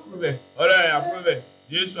 Olúwa approve ẹ̀, Ọlọ́run approve ẹ̀,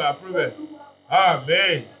 Jésù approve ẹ̀,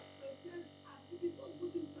 amen.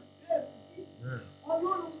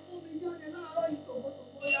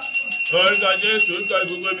 Orúkọ Jésù ń tọ́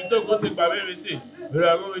gbogbo ibi tó kó ti pa mímí sí.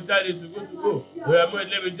 Olúwa mú mi jáde tùkútùkú. Olúwa mú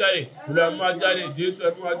ilé mi jáde. Olúwa mú wa jáde. Jésù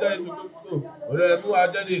mú wa jáde tùkútùkú. Olúwa mú wa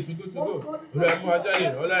jáde tùkútùkú. Olúwa mú wa jáde.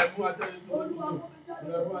 Olúwa mú wa jáde tùkútùkú.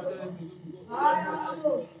 Olúwa mú wa jáde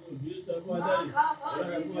tùkútùkú. Jésù mú wa jáde. Olúwa mú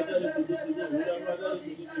wa jáde tùkútùkú.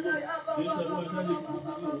 Olúwa mú wa jáde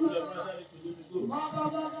tùkútùkú. Jésù mú wa jáde tùkútùkú. Olúwa mú wa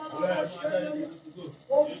jáde tùkútùkú.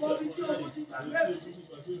 Olúwa mú wa jáde tùkútùkú.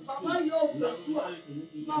 Mama yóò gbàdúrà.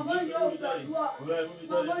 Mama yóò gbàdúrà.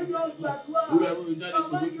 Mama yóò gbàdúrà. Mama yóò gbàdúrà.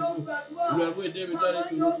 Mama yóò gbàdúrà. Jésù mú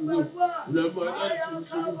ajáde tùkútùkú.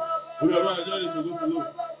 Ọlọ́run mú ajáde tùkútùkú.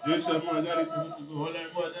 Jésù mú ajáde tùkútùkú. Ọlọ́run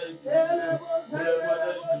mú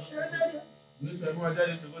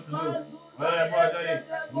ajáde.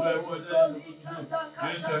 Olúwa mú ajáde tùkútùkú.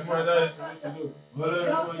 Jésù mú ajáde tùkútùkú. Ọlọ́run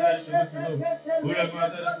mú ajáde tùkútùkú. Olúwa mú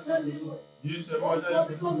ajáde tùkútùkú. Jésù mú ajáde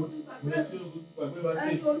tùkútùkú. Mo ti o gbàgbé wa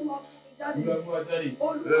sí. Olúwa mú ajáde.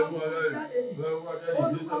 Olúwa mú ajáde. Olúwa mú ajáde.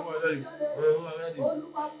 Jésù mú ajáde. Olúwa mú ajáde.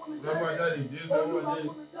 Olúwa mú ajáde. Jésù mú ajáde.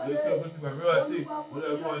 Jésù o ti gbàgbé wa sí.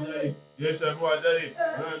 Olúwa mú ajáde. Jésù mú ajáde.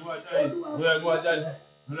 Olúwa mú ajáde. Olúwa mú ajáde.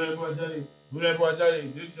 Olúwa mú ajáde. Olúwa mú ajáde.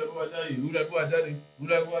 Jésù mú ajáde. Olúwa mú ajáde.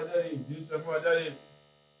 Olúwa mú ajáde. Jésù mú ajáde.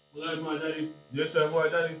 Olúwa mú ajáde. Jésù mú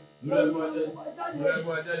ajáde. Olúwa mú ajáde. Olúwa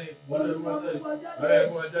mú ajáde. Olúwa mú ajáde. Olúwa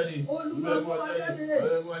mú ajáde. Olúwa mú ajáde.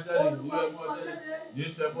 Olúwa mú ajáde. Olúwa mú ajáde.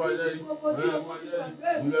 Jésù mú ajáde. Olúwa mú ajáde.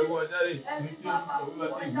 Olúwa mú ajáde. Kristi Olúwa sí. Olúwa mú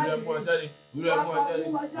ajáde. Olúwa mú ajáde. Olúwa mú ajáde.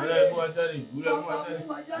 Olúwa mú ajáde. Olúwa mú ajáde.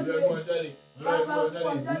 Olúwa mú ajáde.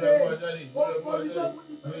 Olúwa mú ajáde. Olúwa mú ajáde.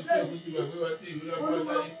 Kristi Olúwa sí. Olúwa mú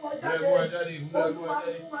ajáde. Olúwa mú ajáde. Olúwa mú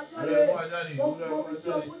ajáde. Olúwa mú ajáde. Olúwa mú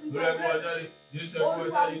ajáde. Olúwa mú ajáde. Jésù mú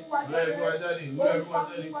ajáde. Olúwa mú ajáde. Olúwa mú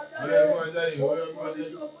ajáde. Olúwa mú ajáde. Olúwa mú ajáde.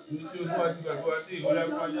 Kristi Olúwa sí. Olúwa sí. Olúwa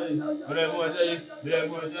mú ajáde. Olúwa mú ajáde. Olúwa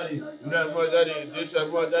mú ajáde. Olúwa mú ajáde. Jésù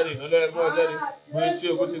mú ajáde. Olúwa mú ajáde. Kristi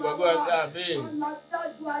Olúwa sí. Olúwa sí. Àmín.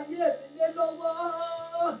 Dájú ayé mi lé lọ́wọ́.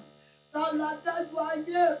 Tọ́lá dájú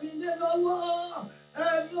ayé mi lé lọ́wọ́.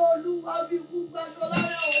 Ẹ̀mí Olúwa fi kú gbàṣọ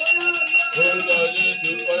lára òun náà. Orúkọ Jésù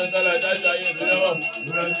kọ́ni tọ́lá dájú ayé mi lọ́wọ́.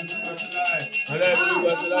 Olúwa fi kú gbàṣọ lára ẹ̀. Ọlọ́run fi kú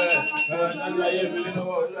gbàṣọ lára ẹ̀. Tọ́lá dájú ayé mi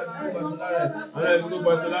lọ́wọ́. Olúwa fi kú gbàṣọ lára ẹ̀. Ọlọ́run fi kú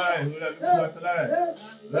gbàṣọ lára ẹ̀. Olúwa fi kú gbàṣọ lára ẹ̀.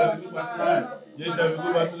 Olúwa fi kú gbàṣọ lára ẹ̀. Jésù fi kú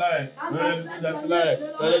gbàṣọ lára ẹ̀. Ọlọ́run fi kú gbàṣọ lára ẹ̀.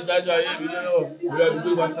 Tọ́lá dájú ayé mi lọ́wọ́. Olúwa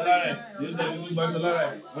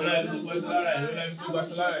fi kú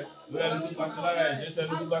gbàṣọ lára ẹ̀. Jésù fi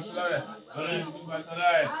kú gbàṣọ lára ẹ̀. Ọlọ́run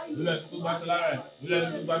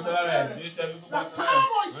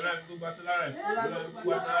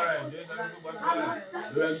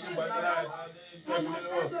fi kú gbàṣọ lára ẹ̀. Olúwa fi kú gbàṣọ lára ẹ̀. Olúwa fi kú gbàṣọ lára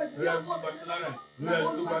ẹ̀.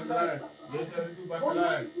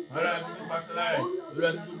 Jésù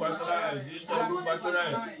fi kú gbàṣọ lára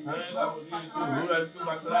ẹ̀. Ọlọ́run fi kú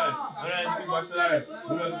gbàṣọ lára ẹ̀.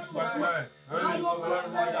 Olúwa fi kú gbàṣọ lára ẹ̀. Olúwa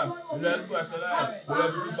fi kú gbàṣọ lára ẹ̀.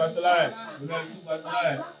 Jésù fi kú gbàṣọ lára ẹ̀. Ọlọ́run fi kú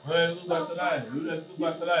gbàṣọ lára ẹ̀. Olúwa fi kú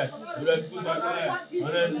gbàṣọ lára ẹ̀. Jésù fi kú gbàṣọ lára ẹ̀.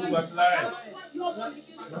 Olúwa fi kú gbàṣọ lára ẹ̀.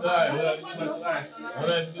 Olúwa fi kú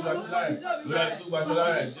gbàṣọ lára ẹ̀. Olúwa fi kú gbàṣọ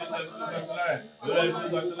lára ẹ̀. Jésù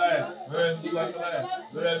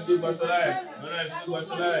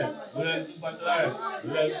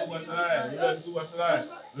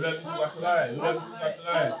kú gbàṣọ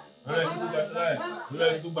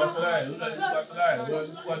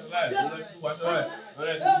lára ẹ̀.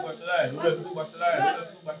 Olúwa fi kú gbàṣọ lára ẹ̀. Olúwa fi kú gbàṣọ lára ẹ̀.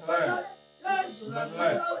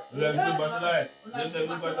 Jésù fi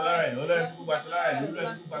kú gbàṣọ lára ẹ̀. Olúwa fi kú gbàṣọ lára ẹ̀. Olúwa fi kú gbàṣọ lára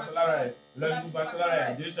ẹ̀. Olúwa fi kú gbàṣọ lára ẹ̀. Olúwa fi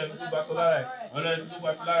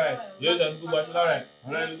kú gbàṣọ lára ẹ̀.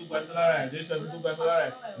 Olúwa fi kú gbàṣọ lára ẹ̀.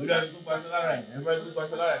 Olúwa fi kú gbàṣọ lára ẹ̀.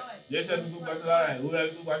 Olúwa fi kú gbàṣọ lára ẹ̀. Olúwa fi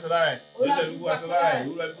kú gbàṣọ lára ẹ̀. Olúwa fi kú gbàṣọ lára ẹ̀.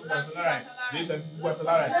 Olúwa fi kú gbàṣọ lára ẹ̀. Olúwa fi kú gbàṣọ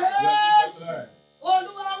lára ẹ̀.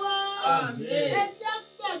 Olúwa wa, ẹ jẹ́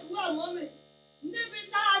gbàdúrà mọ́ mi níbi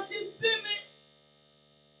tá a ti bí mi,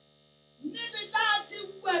 níbi tá a ti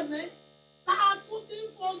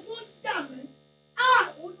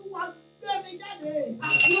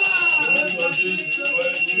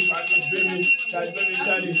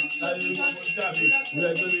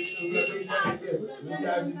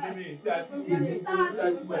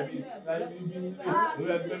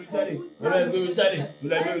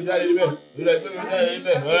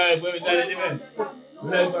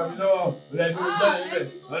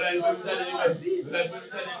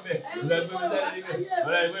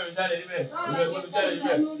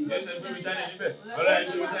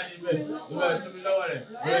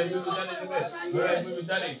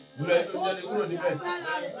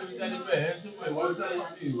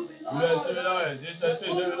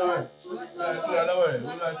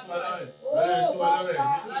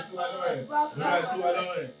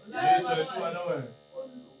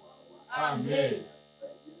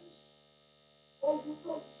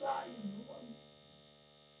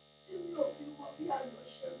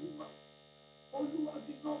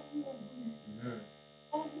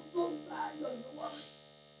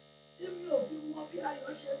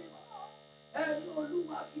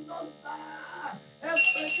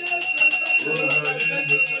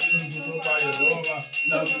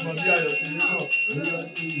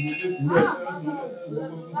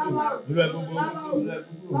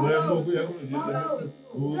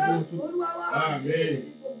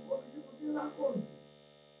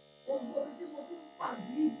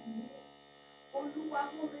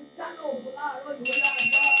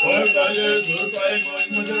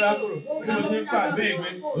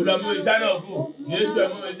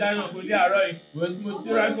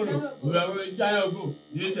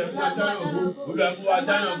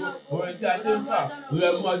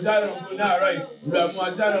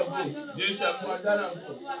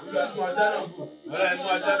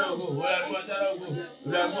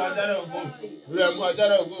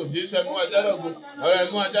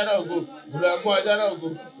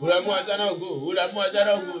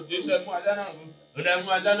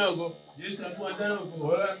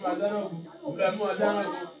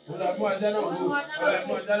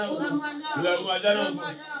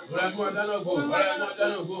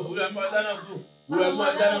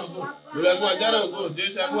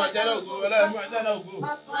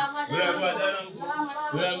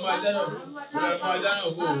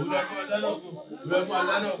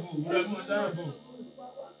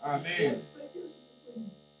Amen.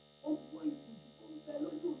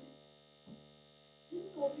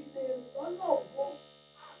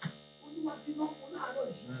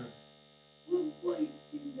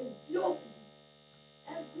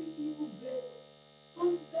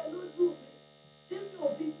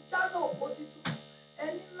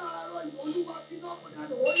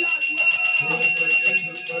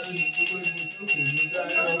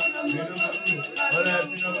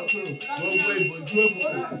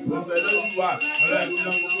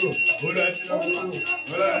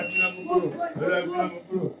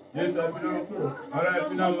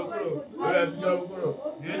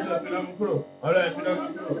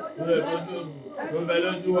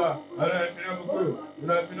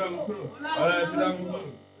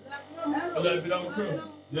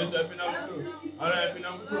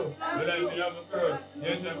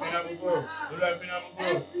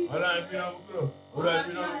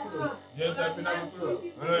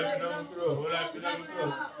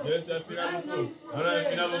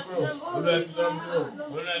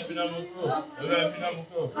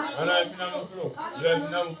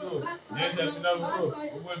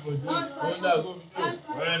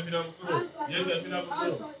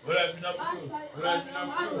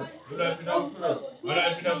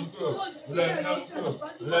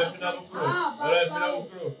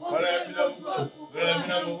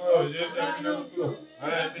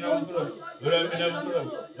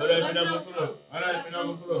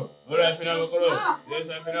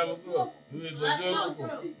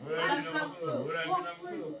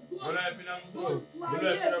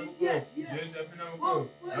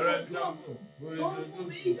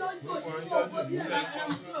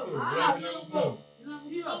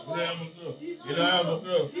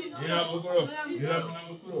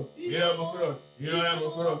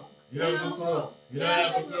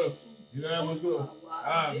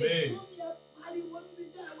 Amen.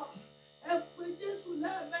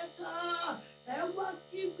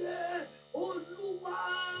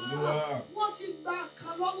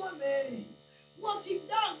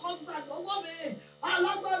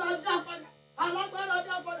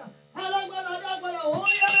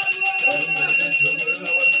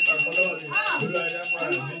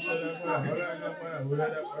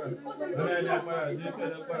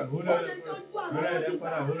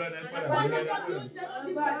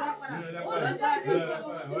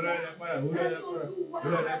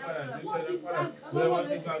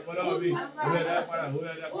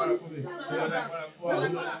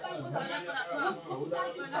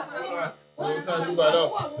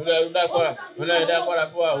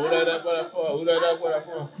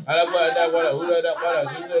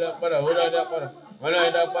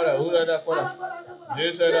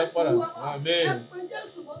 Amen.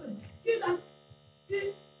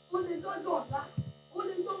 Ó lè jọ́jọ́ ọ̀la, ó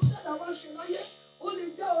lè jọ́ sẹ́dá wá ṣe láyé, ó lè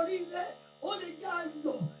jẹ́ oríire, ó lè jẹ́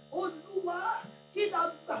ayọ̀, Olúwa kí la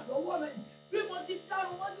gbà lọ́wọ́ rẹ̀. Bí mo ti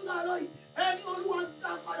dárun wájú láàárọ̀ yìí, ẹni Olúwa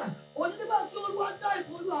dá padà. Òní nígbà tí Olúwa dá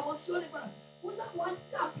ìkọlù àwọn sí òní padà, ó dáwọ́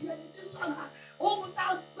dàbí ẹni tí ń lànà. Ohun tá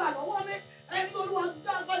a gbà lọ́wọ́ mi, ẹni Olúwa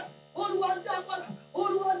dá padà, Olúwa dá padà,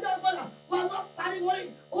 Olúwa dá padà. Wà á máa pariwo rẹ̀,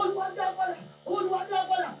 Olúwa dá padà, Olúwa dá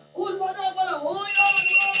padà, Olúwa dá padà. Ó yá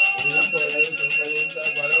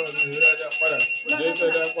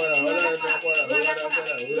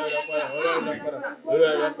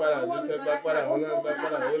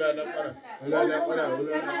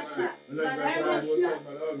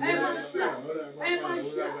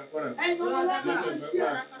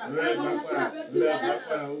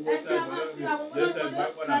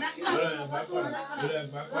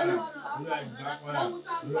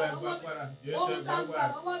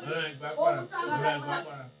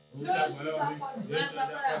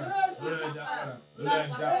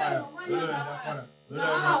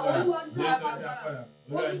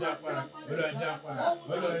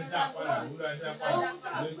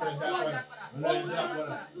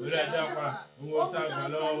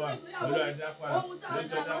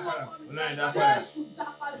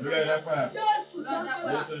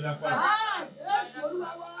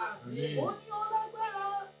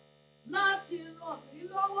láti ràn mí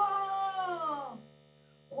lọ́wọ́,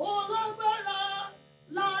 ó lágbára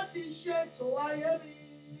láti ṣètò ayé mi,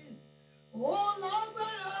 ó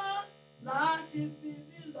lágbára láti fi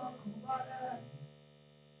mí lọ́kàn balẹ̀.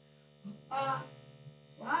 Bàbá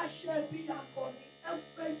wá ṣe bí akọni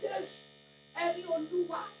ẹgbẹ́ Jésù, ẹni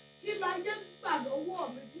Olúwa kí láyé gbà lọ́wọ́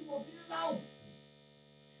mi tí mo fi ń ráhùn,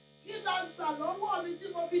 kí la gbà lọ́wọ́ mi tí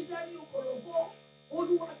mo fi dẹni òkòrògbó,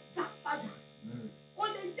 Olúwa dá padà. Ó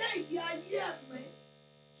lè jẹ́ ìgbé ayé ẹ̀mí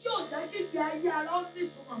tí ò jẹ́ kí ìgbé ayé ara ó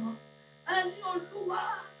nítumọ̀ mọ́. Ẹni Olúwa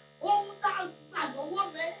ohun tá a gbà lọ́wọ́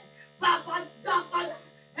mi, bàbá dá padà.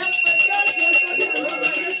 Ẹ pè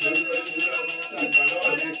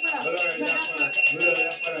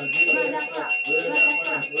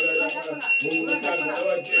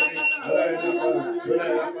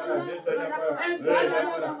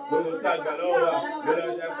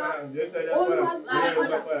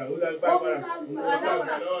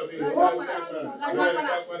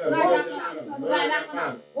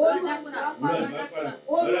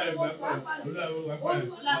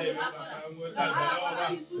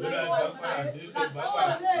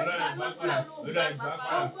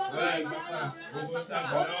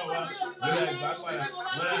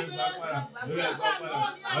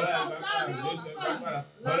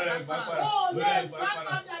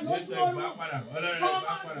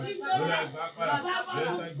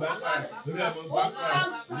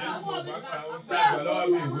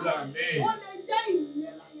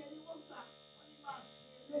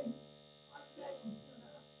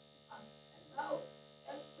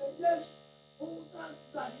Jésù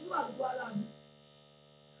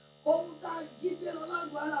ohun tá a jí gbé lọ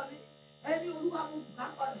lágbo ara mi, ẹni Olúwa mo gbà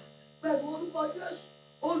padà pẹ̀lú orúkọ Jésù.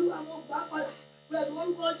 Olúwa mo gbà padà pẹ̀lú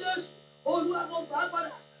orúkọ Jésù. Olúwa mo gbà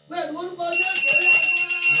padà pẹ̀lú orúkọ Jésù.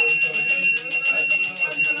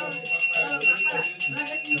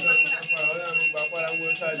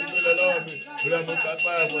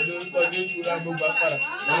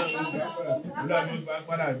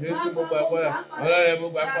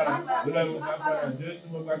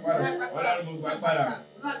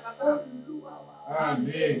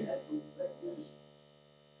 Amen.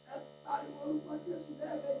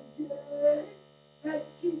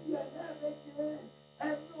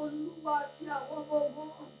 Ẹni Olúwa àti àwọn ọmọ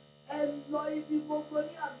ogun, ẹ lọ ibi gbogbo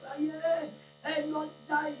ní àgbáyé, ẹ lọ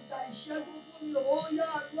ja ìjà ìṣẹ́gun fún mi. Ó yá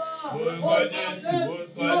àdúrà. Orúkọ Jésù,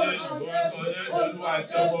 orúkọ Jésù, orúkọ Jésù, Olúwa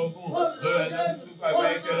àti ọmọ ogun, lórí ẹjọ́ tí ó pàgbà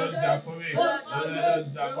ìkẹ́ lọ jà fún mi, lórí ẹjọ́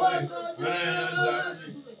jà fún mi, lórí ẹjọ́ jà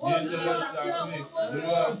fún mi.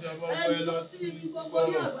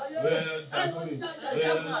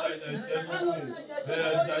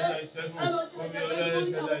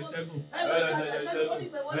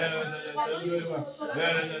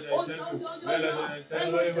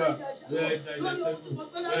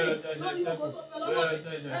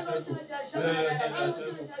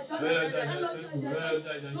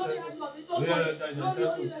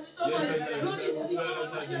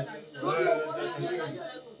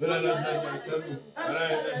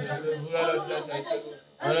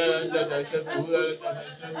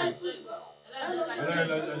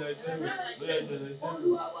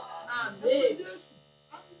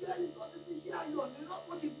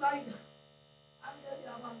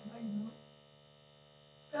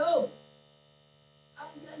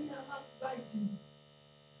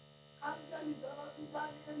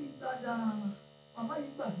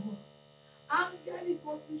 Áńgẹ́lì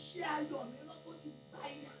tó fi ṣe ayọ̀ mi lọ tó ti gba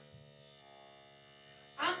ìyà.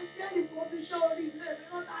 Áńgẹ́lì tó fi ṣe orí ilé mi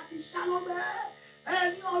lọ láti ṣá lọ́gbẹ́.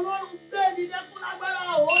 Ẹni Ọlọ́run gbé nílé fún lágbára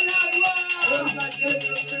òun láàárọ̀.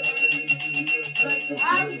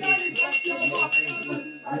 Áńgẹ́lì tó fi ọmọ mi lọ tó ti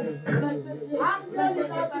gba ìyà. Áńgẹ́lì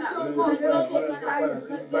tó fi ṣe ọmọ mi lọ tó ti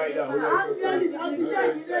gba ìyà. Áńgẹ́lì tó fi ṣe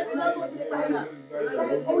ìdílé mi lọ tó ti gba ìyà.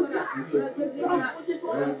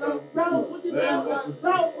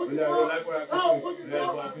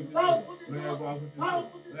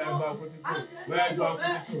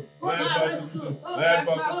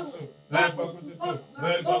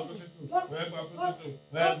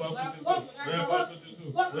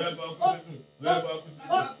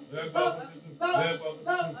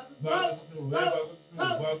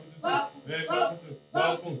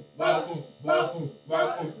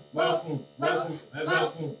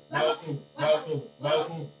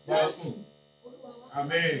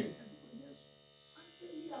 Amen.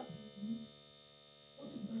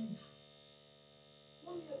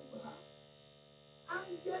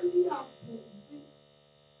 Áńgẹ́lì ààbò mi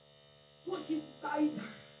tó ti gba ìdá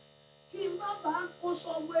kí n má bàa kó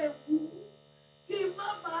sọ́wọ́ ewu, kí n má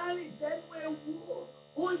bàa rìn sẹ́nu ewu.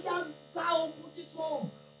 Ó yá gba ogun títún,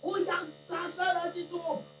 ó yá gba agbára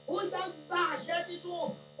títún, ó yá gba àṣẹ títún,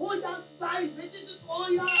 ó yá gba ìmísí títún, ó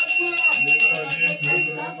yá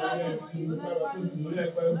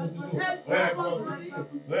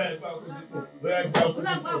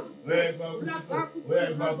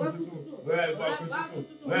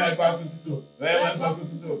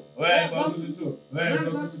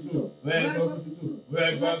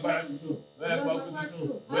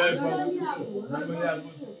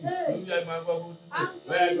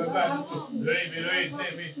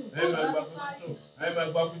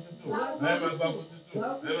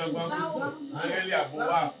Áńgẹ́lì àbò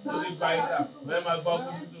wa ó ti gba ìdá, ẹ máa gbọ́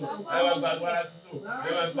ọkùn títù, ẹ máa gba agbára títù,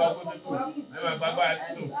 ẹ máa gba ọkùn títù, ẹ máa gba agbára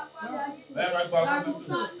títù, ẹ máa gba ọkùn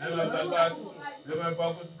títù, ẹ máa gba agbára títù, ẹ máa gba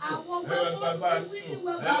ọkùn títù, ẹ máa gba agbára títù,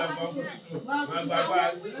 ẹ máa gba ọkùn títù, ẹ máa gba agbára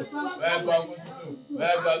títù, ẹ gba ọkùn títù,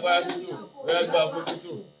 ẹ gba agbára títù, ẹ gba ọkùn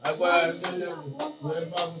títù, agbára nílé wò, ẹ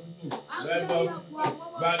gba ọkùn títù, ẹ gba ọkùn títù,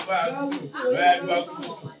 gba agbára títù, ẹ gba ọkùn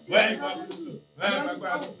títù, ẹ gba ọkùn títù, ẹ gba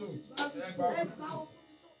agbára títù, ẹ gba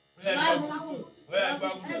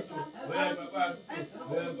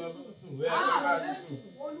ọkùn títù.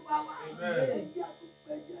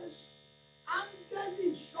 Áńgẹ́lì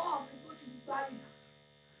ìṣọ́ mi tó ti gba ìyà,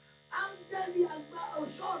 áńgẹ́lì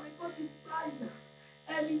ọ̀ṣọ́ mi tó ti gba ìyà,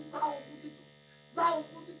 ẹni gba òkú títún, gba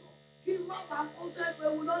òkú títún, kí n má bàa kó sẹ́nu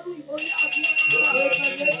ewu lọ́dún yìí, ó ní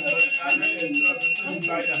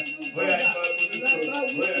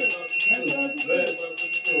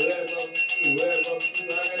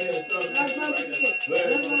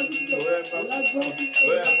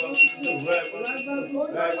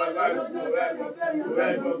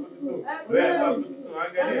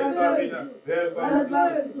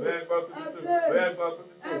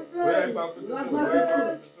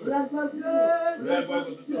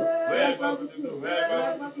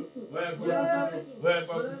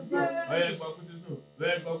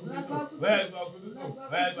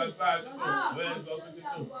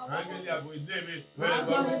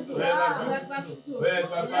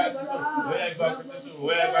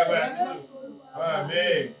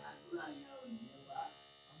Amen.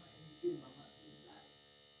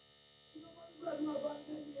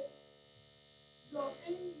 Your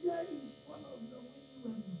angel is one of the winning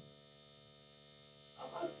women.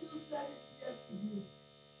 Papa still said it yesterday.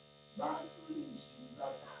 Battle is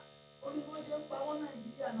universal. Only one shall power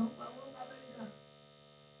Nigeria, no power America.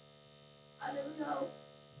 Hallelujah.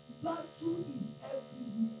 Battle is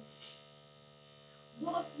everywhere.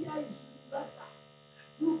 Warfare is universal.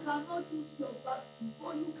 You cannot choose your battle,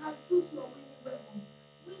 or you can choose your winning weapon.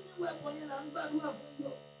 Winning ẹ̀kọ́ yẹn là ń gbàdúrà fún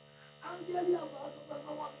yọ. Áńgẹ́lì àbọ̀ aṣọ pẹ̀lú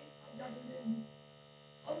ọmọ mi àjàgbélé mi.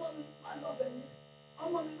 Ọmọ mi máa lọ bẹ̀ yẹn.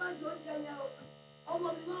 Ọmọ mi máa jẹ oúnjẹ yẹn o. Ọmọ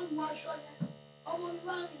mi máa ń wọ aṣọ yẹn. Ọmọ mi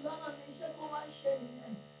máa ń rìn lọ́nà mi iṣẹ́ kan máa ń ṣe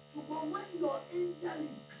nìyẹn. Ṣùgbọ́n when your angel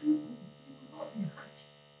is crippled, it will not be hurt.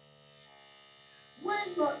 When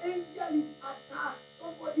your angel is attacked,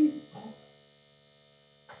 somebody is called.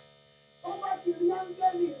 Somebody rí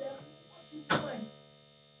áńgẹ́lì rẹ̀ wọ́n ti mú ẹ̀.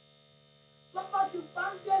 Somebody pa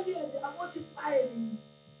áńgẹ́lì rẹ̀ àwọn ti pa ènìyàn.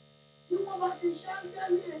 Tí wọ́n bá ti ṣe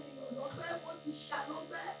áńgẹ́lì ènìyàn lọ́gbẹ́, wọ́n ti ṣà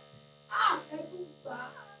lọ́gbẹ́. Ẹ tún gbà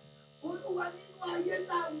á. Olúwa nínú ayé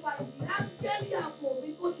náà wà yìí, áńgẹ́lì ààbò mi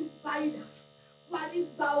tó ti pa ìdà wà ní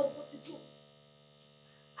gba ogun tuntun.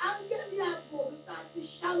 Áńgẹ́lì ààbò mi tá a ti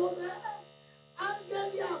ṣà lọ́gbẹ́.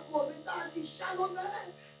 Áńgẹ́lì ààbò mi tá a ti ṣà lọ́gbẹ́.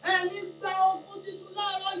 Ẹni gba ogun tuntun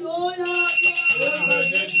láàárọ̀ yóò yá.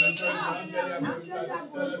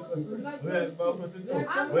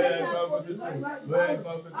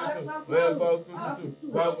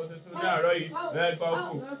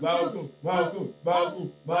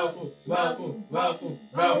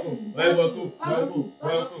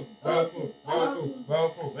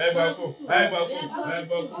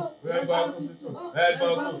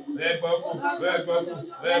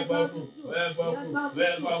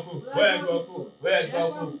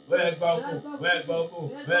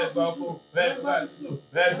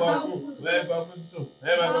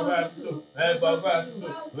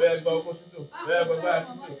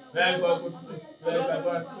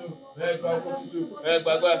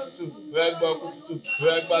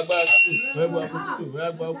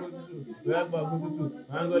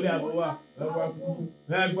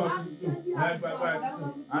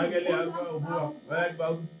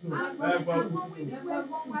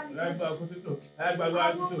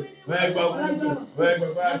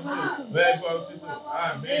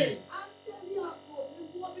 Amen.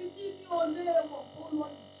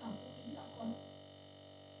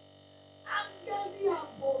 Áńgẹ́lì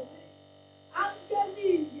ààbò mi, áńgẹ́lì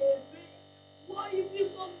ìyè mi, wọ ibi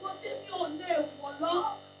gbogbo tí mi ò lè wọ̀ lọ,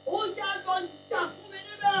 ó yá lọ jà fún mi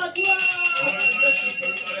níbẹ̀ àdúrà.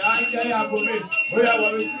 Áńgẹ́lì ààbò mi, ó yá wọ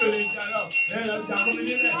mi tí ò lè jà lọ, ẹ lọ jà fún mi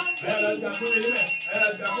níbẹ̀, ẹ lọ jà fún mi níbẹ̀, ẹ lọ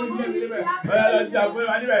jà fún mi níbẹ̀, ẹ lọ jà fún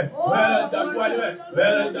wa níbẹ̀, ẹ lọ jà fún wa níbẹ̀, ẹ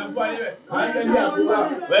lọ jà fún wa níbẹ̀, áńgẹ́lì ààbò wa,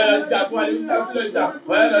 ẹ lọ jà fún wa níbẹ̀, ẹ lọ jà fún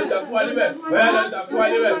wa níbẹ̀, ẹ lọ jà fún wa níbẹ̀, ẹ lọ jà fún wa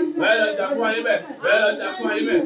níbẹ̀, ẹ lọ jà fún wa níbẹ̀, ẹ lọ jà fún wa níbẹ̀.